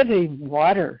 living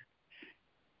water.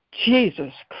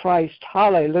 Jesus Christ,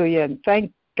 hallelujah, and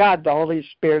thank God the Holy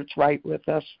Spirit's right with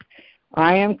us.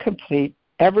 I am complete.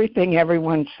 Everything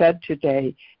everyone said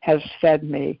today has fed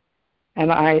me, and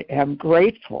I am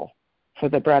grateful for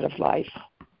the bread of life.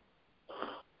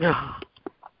 Oh.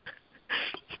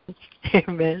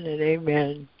 Amen and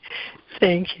amen.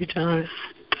 Thank you, Donna.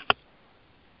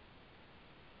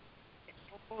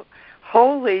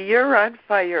 Holy, you're on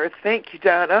fire. Thank you,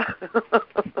 Donna.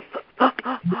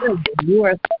 You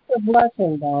are such a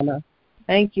blessing, Donna.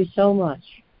 Thank you so much.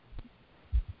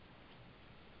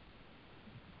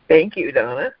 Thank you,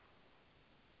 Donna.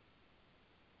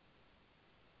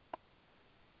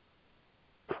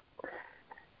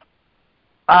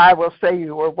 I will say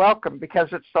you are welcome because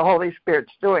it's the Holy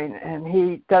Spirit's doing, and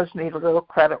He does need a little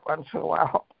credit once in a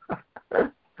while.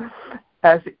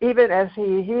 Even as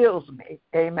He heals me.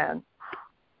 Amen.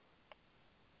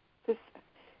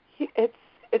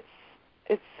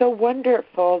 It's so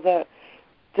wonderful, the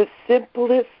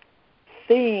simplest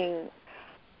thing,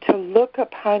 to look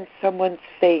upon someone's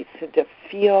face and to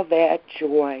feel that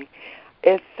joy.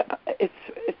 It's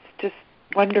just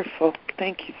wonderful.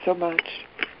 Thank you so much.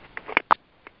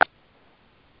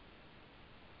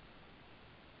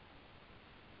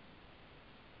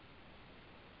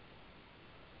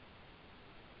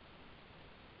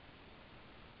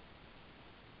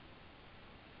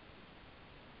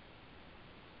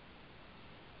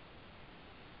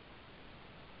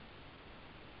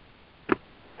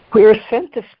 We are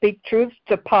sent to speak truth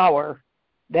to power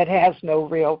that has no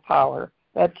real power.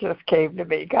 That just came to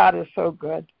me. God is so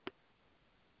good.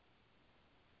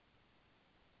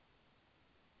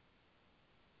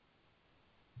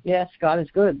 Yes, God is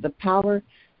good. The power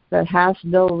that has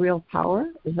no real power.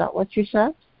 Is that what you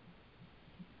said?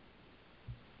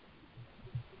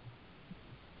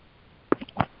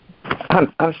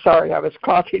 I'm sorry. I was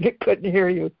coughing and couldn't hear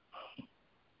you.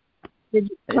 Did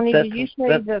you say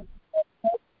that?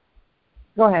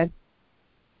 Go ahead.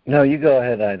 No, you go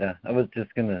ahead, Ida. I was just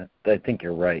I think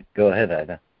you're right. Go ahead,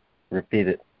 Ida. Repeat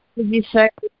it. Did you say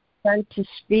sent to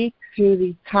speak through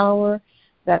the power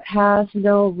that has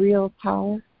no real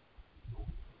power?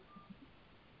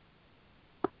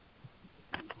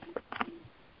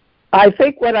 I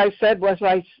think what I said was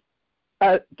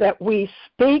that we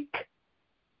speak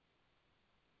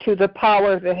to the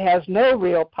power that has no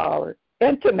real power,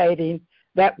 intimating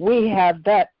that we have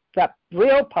that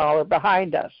real power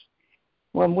behind us.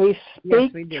 When we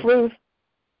speak truth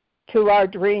to our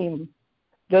dream,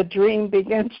 the dream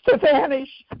begins to vanish.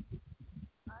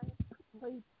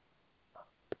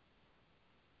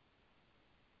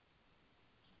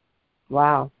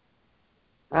 Wow.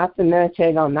 I have to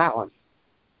meditate on that one.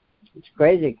 It's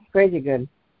crazy good.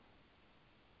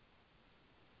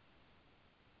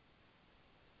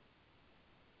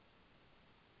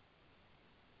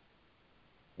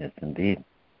 Yes, indeed.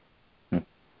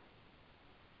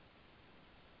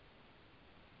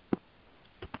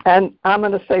 And I'm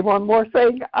going to say one more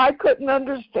thing. I couldn't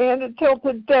understand until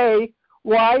today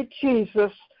why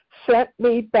Jesus sent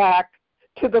me back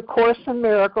to the Course in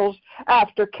Miracles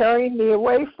after carrying me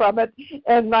away from it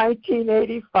in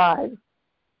 1985.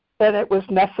 And it was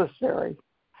necessary.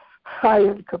 I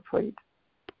am complete.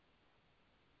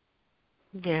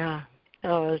 Yeah.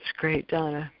 Oh, that's great,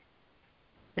 Donna.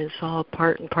 It's all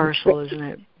part and parcel, isn't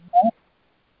it?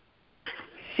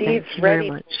 She's ready. Very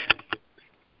much.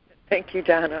 Thank you,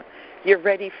 Donna. You're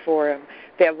ready for him.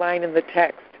 That line in the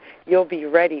text, you'll be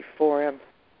ready for him.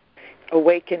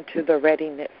 Awaken to the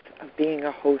readiness of being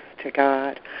a host to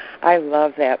God. I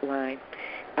love that line.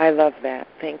 I love that.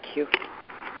 Thank you.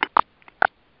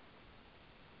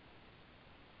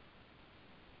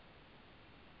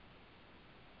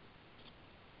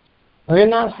 We're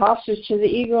not hostage to the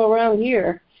ego around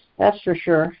here, that's for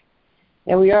sure.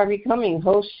 And we are becoming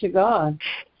hosts to God.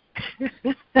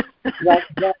 Yeah,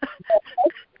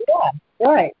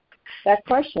 right. That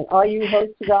question, are you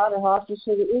host to God or hostage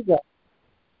to the ego?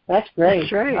 That's great.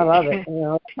 That's right. I love it. You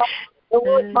know, the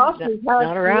word hostage has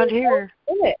not around here.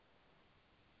 In it.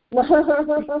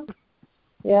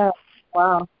 Yeah.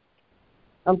 Wow.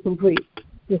 I'm complete.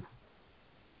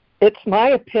 It's my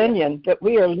opinion that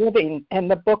we are living in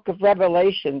the book of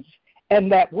Revelations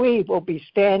and that we will be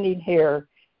standing here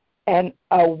and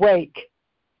awake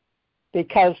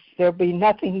because there'll be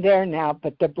nothing there now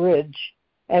but the bridge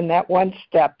and that one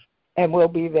step, and we'll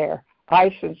be there.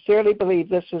 I sincerely believe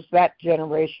this is that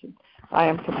generation. I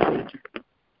am complete.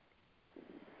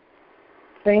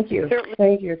 Thank you.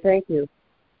 Thank you. Thank you.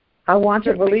 I want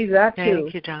to believe that too.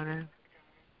 Thank you, Donna.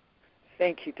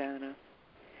 Thank you, Donna.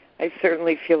 I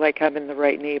certainly feel like I'm in the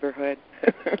right neighborhood.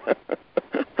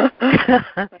 My good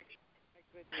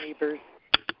neighbors.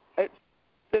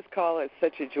 This call is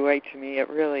such a joy to me. It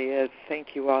really is.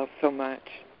 Thank you all so much.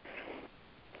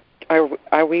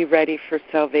 Are we ready for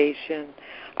salvation?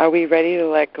 Are we ready to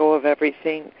let go of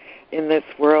everything in this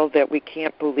world that we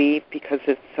can't believe because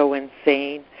it's so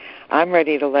insane? I'm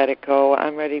ready to let it go.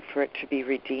 I'm ready for it to be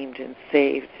redeemed and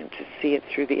saved and to see it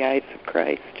through the eyes of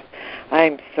Christ.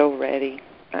 I'm so ready.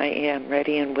 I am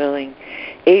ready and willing,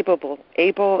 able,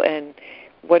 and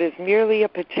what is merely a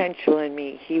potential in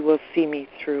me, He will see me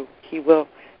through. He will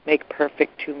make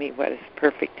perfect to me what is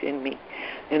perfect in me.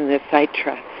 In this I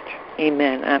trust.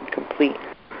 Amen. I'm complete.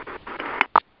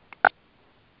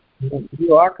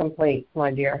 You are complete,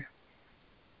 my dear.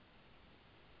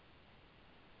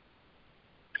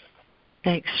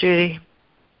 Thanks, Judy.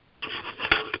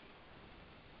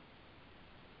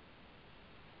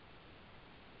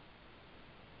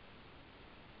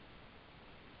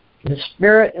 The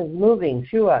Spirit is moving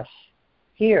through us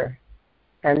here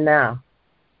and now.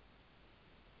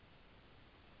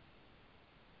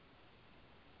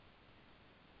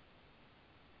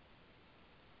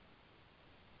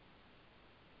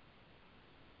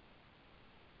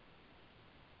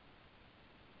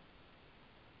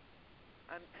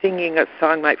 I'm singing a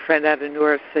song my friend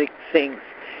Adenora sings.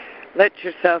 Let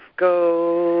yourself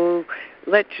go,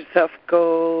 let yourself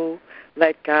go,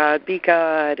 let God be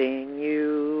God in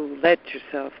you. Let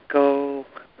yourself go,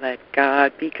 let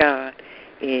God be God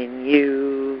in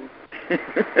you.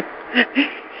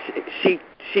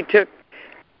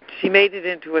 She made it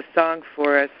into a song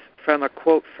for us from a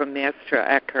quote from Master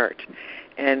Eckhart,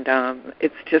 and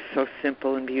it's just so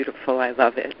simple and beautiful. I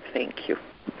love it. Thank you.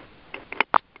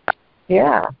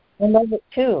 Yeah, I love it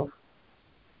too.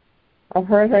 I've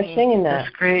heard her singing that.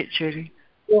 That's great, Judy.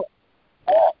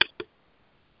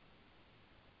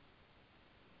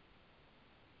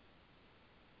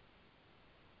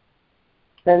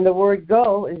 Then the word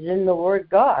go is in the word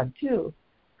God, too.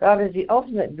 God is the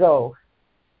ultimate go,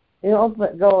 the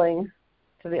ultimate going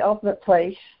to the ultimate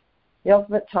place, the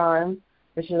ultimate time,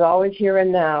 which is always here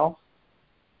and now.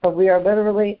 But we are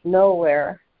literally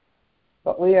nowhere,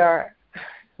 but we are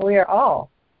all.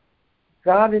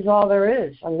 God is all there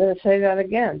is. I'm going to say that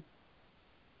again.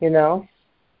 You know,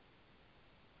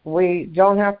 we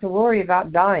don't have to worry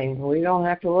about dying. We don't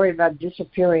have to worry about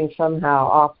disappearing somehow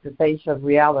off the face of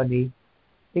reality,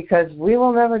 because we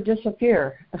will never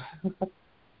disappear.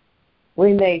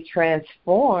 We may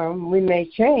transform, we may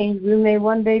change, we may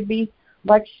one day be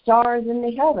like stars in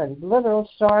the heavens, literal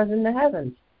stars in the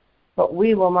heavens, but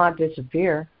we will not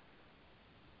disappear.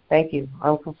 Thank you.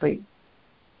 I'm complete.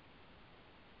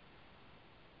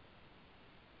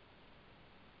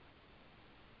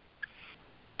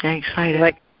 Thanks,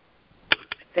 Ida.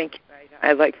 Thank you, Ida.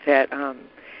 I like that.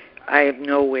 I am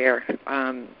nowhere.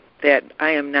 That I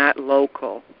am not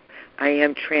local. I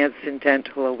am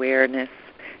transcendental awareness,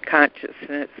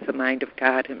 consciousness, the mind of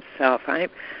God Himself. I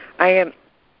am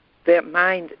that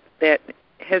mind that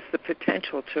has the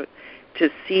potential to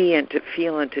see and to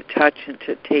feel and to touch and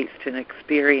to taste and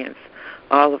experience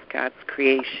all of God's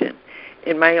creation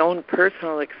in my own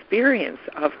personal experience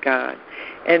of God,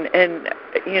 and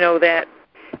you know that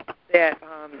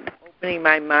opening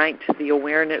my mind to the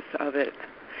awareness of it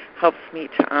helps me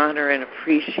to honor and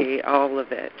appreciate all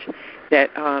of it.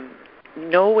 That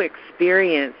no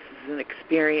experience is an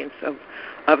experience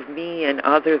of me and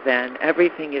other than.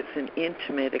 Everything is an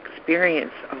intimate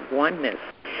experience of oneness.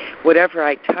 Whatever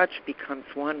I touch becomes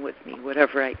one with me.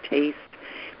 Whatever I taste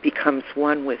becomes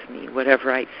one with me.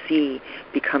 Whatever I see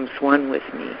becomes one with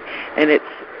me. And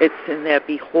it's in that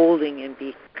beholding and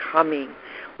becoming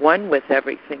one with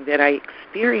everything that I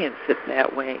experience it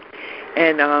that way.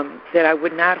 And that I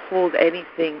would not hold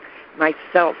anything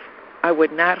myself. I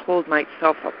would not hold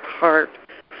myself apart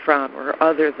from or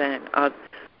other than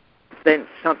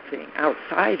something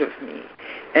outside of me.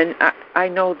 And I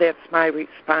know that's my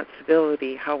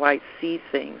responsibility, how I see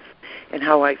things and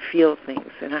how I feel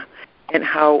things and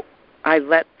how I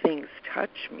let things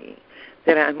touch me,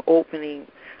 that I'm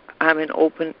an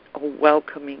open,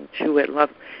 welcoming to it.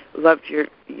 Loved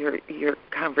your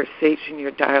conversation,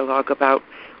 your dialogue about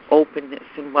openness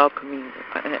and welcoming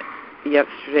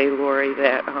yesterday, Lori,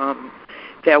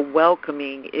 that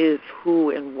welcoming is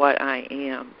who and what I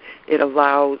am. It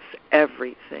allows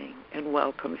everything and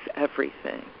welcomes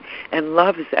everything and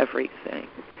loves everything,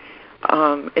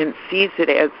 and sees it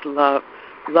as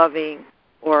loving,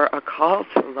 or a call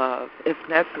to love, if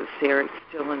necessary,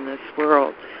 still in this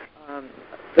world.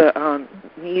 The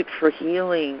need for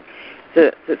healing,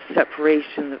 the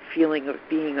separation, the feeling of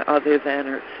being other than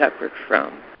or separate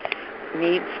from,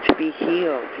 needs to be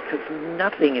healed, because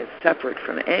nothing is separate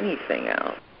from anything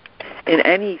else. In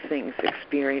anything's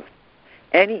experience,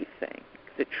 anything,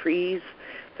 the trees,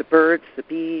 the birds, the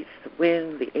bees, the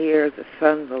wind, the air, the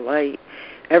sun, the light,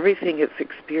 everything is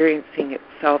experiencing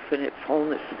itself in its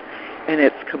wholeness and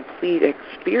its complete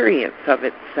experience of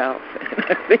itself. And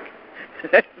I think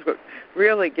that's what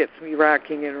really gets me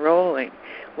rocking and rolling.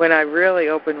 When I really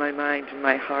open my mind and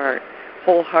my heart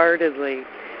wholeheartedly,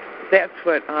 that's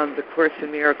what the Course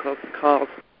in Miracles calls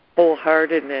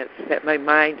wholeheartedness, that my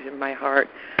mind and my heart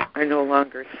are no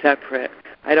longer separate.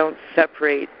 I don't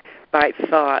separate by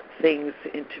thought things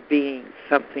into being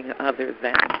something other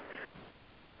than.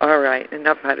 All right,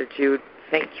 enough out of Jude.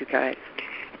 Thank you, guys.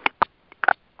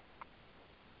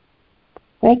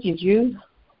 Thank you, Jude.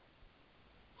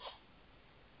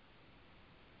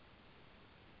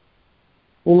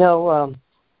 You know,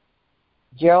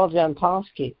 Gerald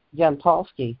Jampolsky,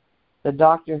 the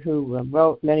doctor who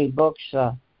wrote many books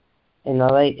in the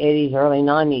late 80s, early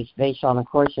 90s based on A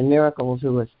Course in Miracles,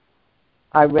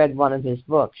 I read one of his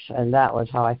books, and that was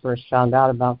how I first found out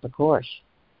about the Course.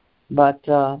 But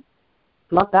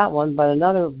not that one, but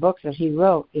another book that he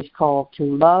wrote is called To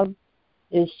Love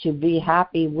is to Be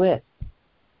Happy With.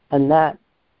 And that,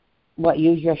 what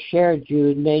you just shared,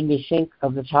 Jude, made me think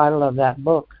of the title of that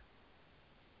book.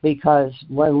 Because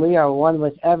when we are one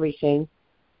with everything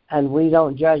and we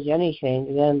don't judge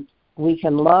anything, then we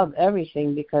can love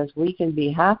everything because we can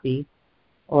be happy,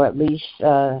 or at least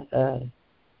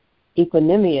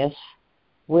equanimous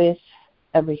with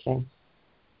everything.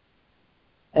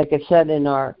 Like it said in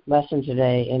our lesson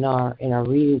today, in our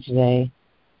reading today,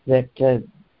 that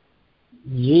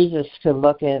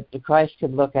Christ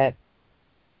could look at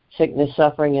sickness,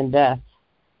 suffering, and death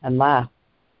and laugh,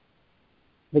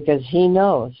 because he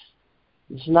knows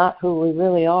it's not who we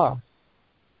really are.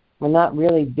 We're not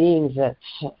really beings that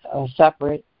are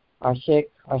separate, are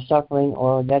sick, are suffering,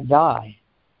 or that die.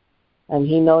 And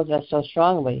he knows that so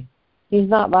strongly. He's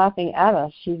not laughing at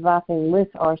us. He's laughing with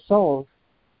our souls.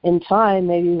 In time,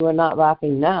 maybe we're not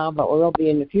laughing now, but we will be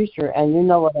in the future. And you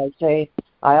know what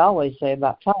I always say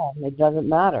about time, it doesn't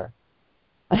matter.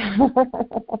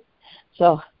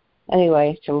 So,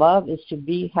 anyway, to love is to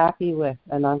be happy with,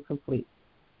 and I'm complete.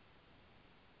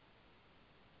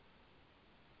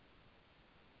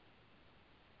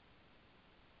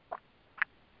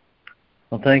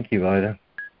 Well, thank you, Ida.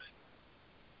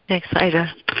 Thanks,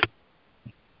 Ida.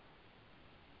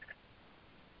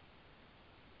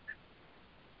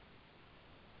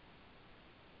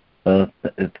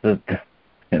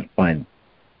 It's find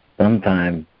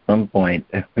some point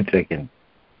at which I can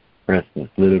press this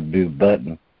little blue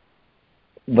button.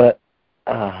 But,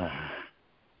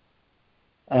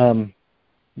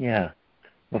 yeah.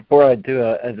 Before I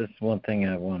do, just one thing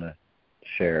I want to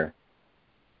share,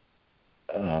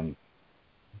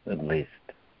 at least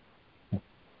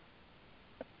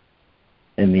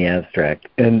in the abstract,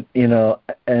 and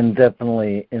and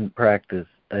definitely in practice.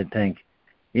 I think,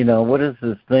 what is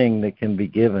this thing that can be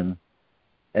given,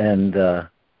 and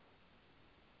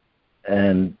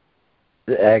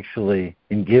actually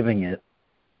in giving it,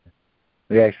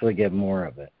 we actually get more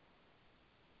of it,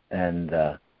 and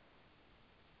I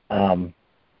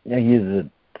use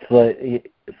a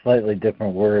slightly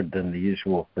different word than the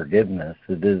usual forgiveness.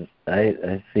 It is,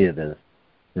 I see it as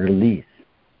release,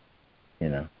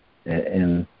 in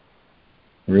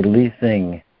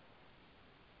releasing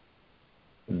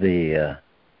the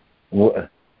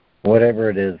whatever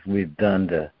it is we've done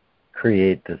to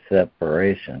create the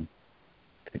separation,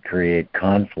 to create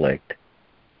conflict,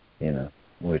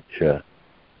 which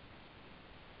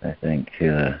I think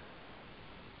here's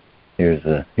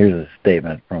a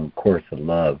statement from Course of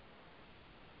Love,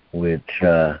 which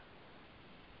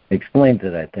explains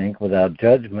it, I think. Without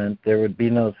judgment, there would be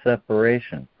no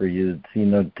separation, for you'd see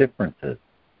no differences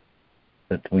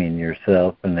between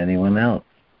yourself and anyone else.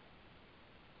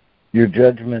 Your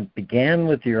judgment began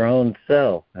with your own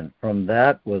self, and from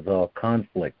that was all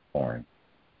conflict born.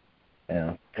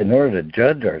 In order to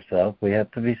judge ourselves, we have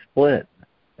to be split,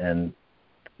 and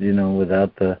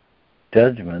without the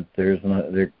judgment, there's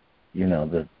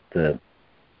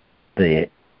the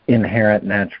inherent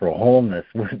natural wholeness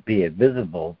would be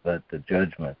visible, but the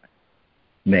judgment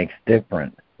makes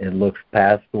different. It looks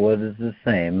past what is the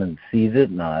same and sees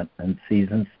it not, and sees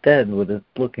instead what it's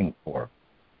looking for.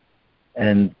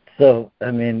 And so,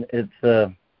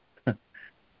 it's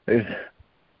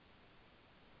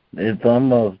it's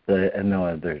almost I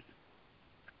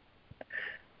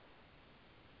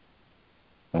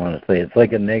want to say it's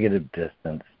like a negative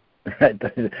distance, right?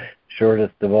 The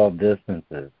shortest of all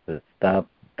distances, to stop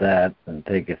that and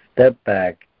take a step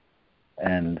back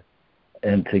and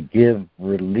to give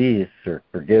release or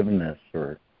forgiveness,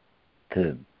 or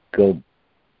to go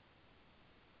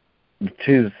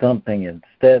choose something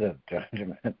instead of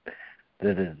judgment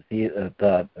that is a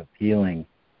thought of healing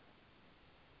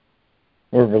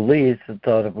or release, the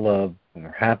thought of love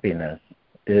or happiness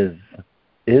is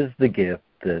the gift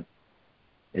that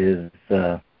is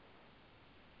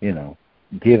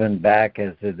given back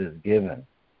as it is given.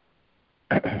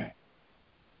 And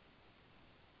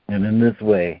in this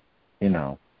way,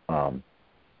 the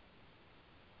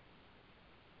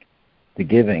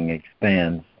giving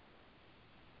expands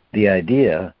the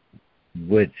idea,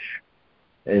 which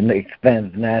it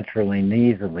expands naturally and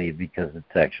easily because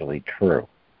it's actually true.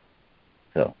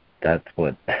 So that's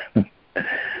what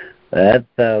that's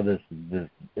how this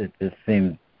it just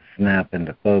seemed to snap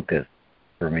into focus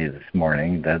for me this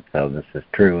morning. That's how this is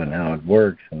true and how it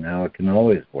works and how it can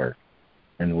always work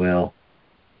and will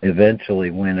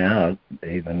eventually win out,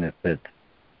 even if it's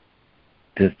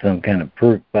just some kind of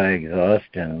proof by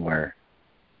exhaustion where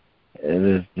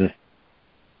there's just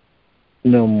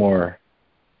no more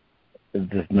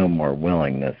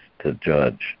willingness to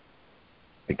judge,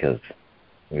 because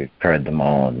we've tried them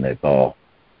all and they've all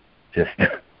just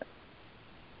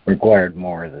required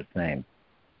more of the same.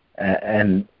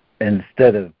 And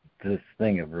instead of this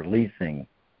thing of releasing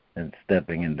and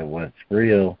stepping into what's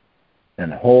real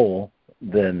and whole,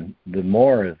 then the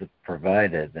more is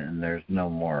provided, and there's no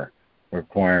more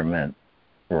requirement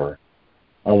for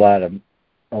a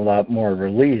lot more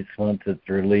release. Once it's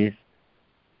released,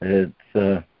 it's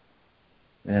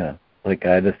like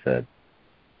Ida said,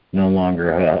 no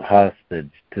longer a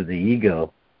hostage to the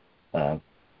ego,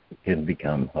 can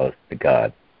become host to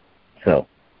God. So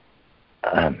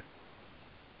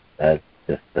that's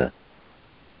just a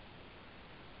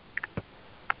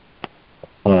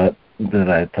thought that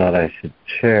I thought I should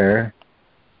share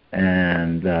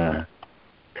and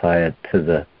tie it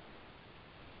to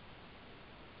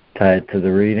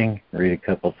the reading. Read a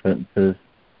couple sentences.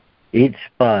 Each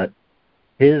spot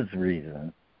His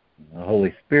reason, the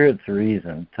Holy Spirit's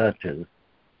reason, touches,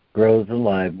 grows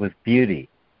alive with beauty,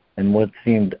 and what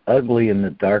seemed ugly in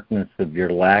the darkness of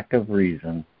your lack of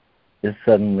reason is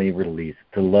suddenly released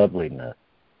to loveliness.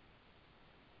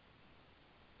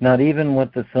 Not even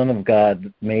what the Son of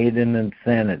God made in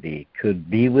insanity could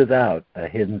be without a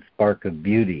hidden spark of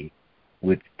beauty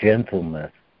which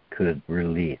gentleness could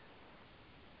release.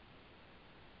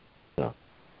 So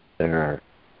there are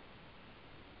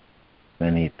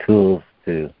many tools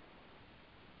to,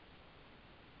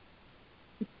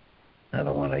 I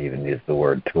don't want to even use the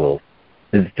word tools,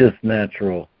 it's just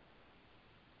natural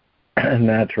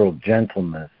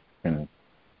gentleness can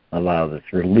allow this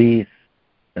release,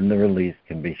 and the release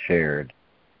can be shared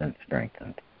and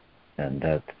strengthened. And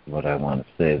that's what I want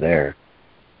to say there.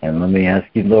 And let me ask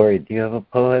you, Lori, do you have a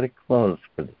poetic close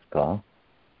for this call?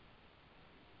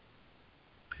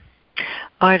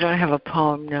 I don't have a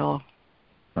poem, no.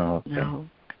 Oh, okay. No.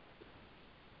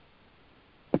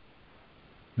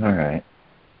 All right.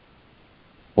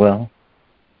 Well,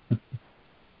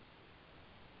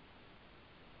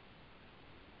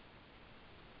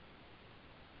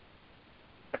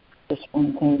 just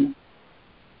one thing,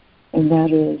 and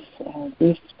that is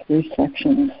these 3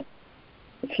 sections.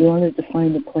 If you wanted to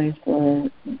find a place where,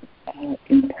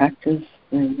 in practice,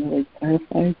 they're really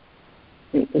clarified,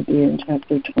 it would be in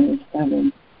chapter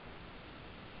 27,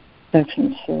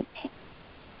 section 6,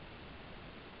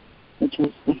 which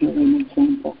is the healing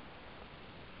example.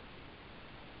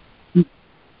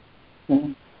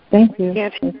 So, thank you.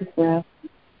 Thank you for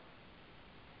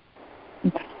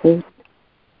asking.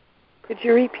 Could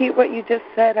you repeat what you just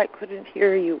said? I couldn't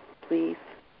hear you, please.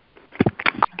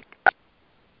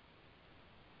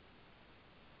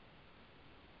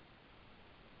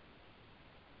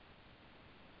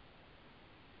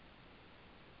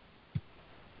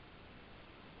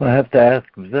 I have to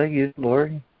ask, was that you,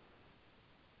 Lori?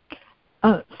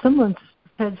 Someone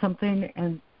said something,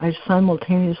 and I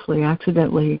simultaneously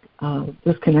accidentally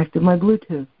disconnected my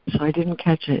Bluetooth, so I didn't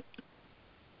catch it.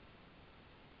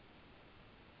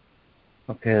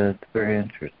 Okay, that's very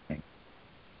interesting.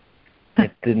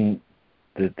 It didn't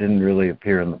really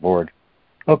appear on the board.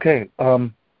 Okay,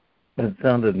 it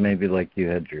sounded maybe like you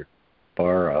had your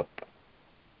bar up.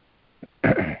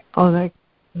 Oh, that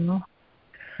no.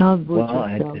 No, the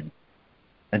Bluetooth. Well,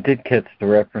 I did catch the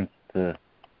reference to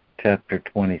chapter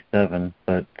 27,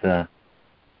 but Section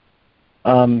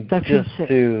just 6.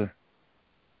 to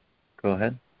go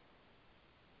ahead.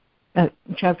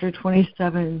 Chapter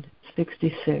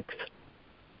 27:66,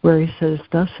 where he says,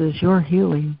 "Thus is your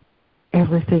healing,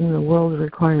 everything the world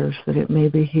requires that it may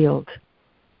be healed."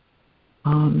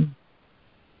 The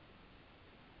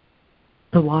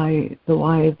why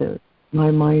that my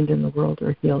mind and the world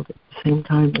are healed at the same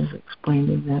time is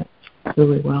explaining that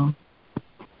really well.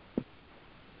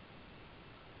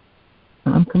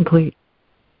 I'm complete.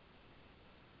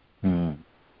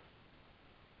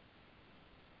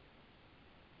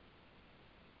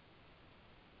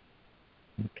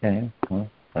 Okay. Well,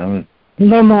 I was.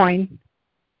 Lemoyne.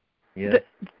 Yes.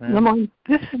 Lemoyne,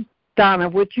 this is Donna.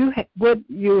 Would you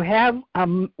have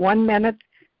 1 minute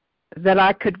that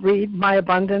I could read my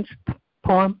abundance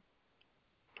poem?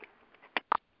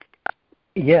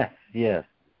 Yes.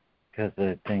 Because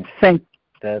I think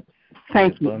that's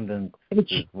abundance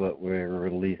is what we're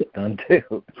released unto.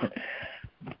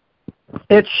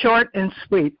 It's short and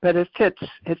sweet, but it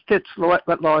fits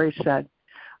what Laurie said.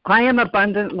 I am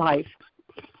abundant life.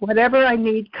 Whatever I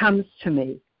need comes to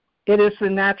me. It is the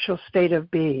natural state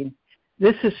of being.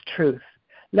 This is truth.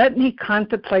 Let me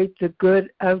contemplate the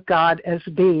good of God as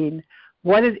being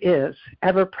what it is,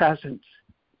 ever present.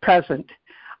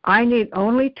 I need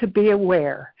only to be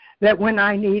aware that when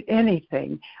I need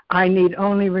anything, I need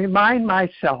only remind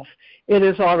myself it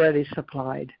is already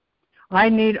supplied. I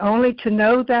need only to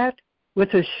know that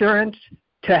with assurance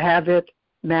to have it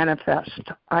manifest.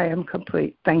 I am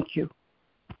complete. Thank you.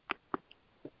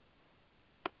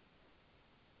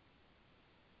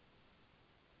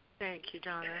 Thank you,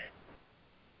 Donna.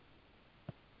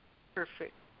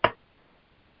 Perfect.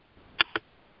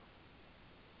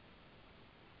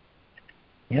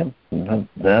 Yep,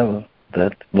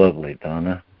 that's lovely,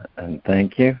 Donna. And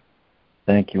thank you.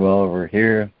 Thank you all over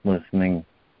here listening,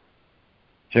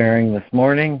 sharing this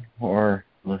morning, or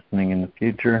listening in the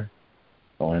future.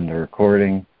 I'll end the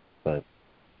recording, but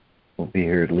we'll be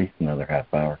here at least another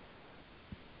half hour.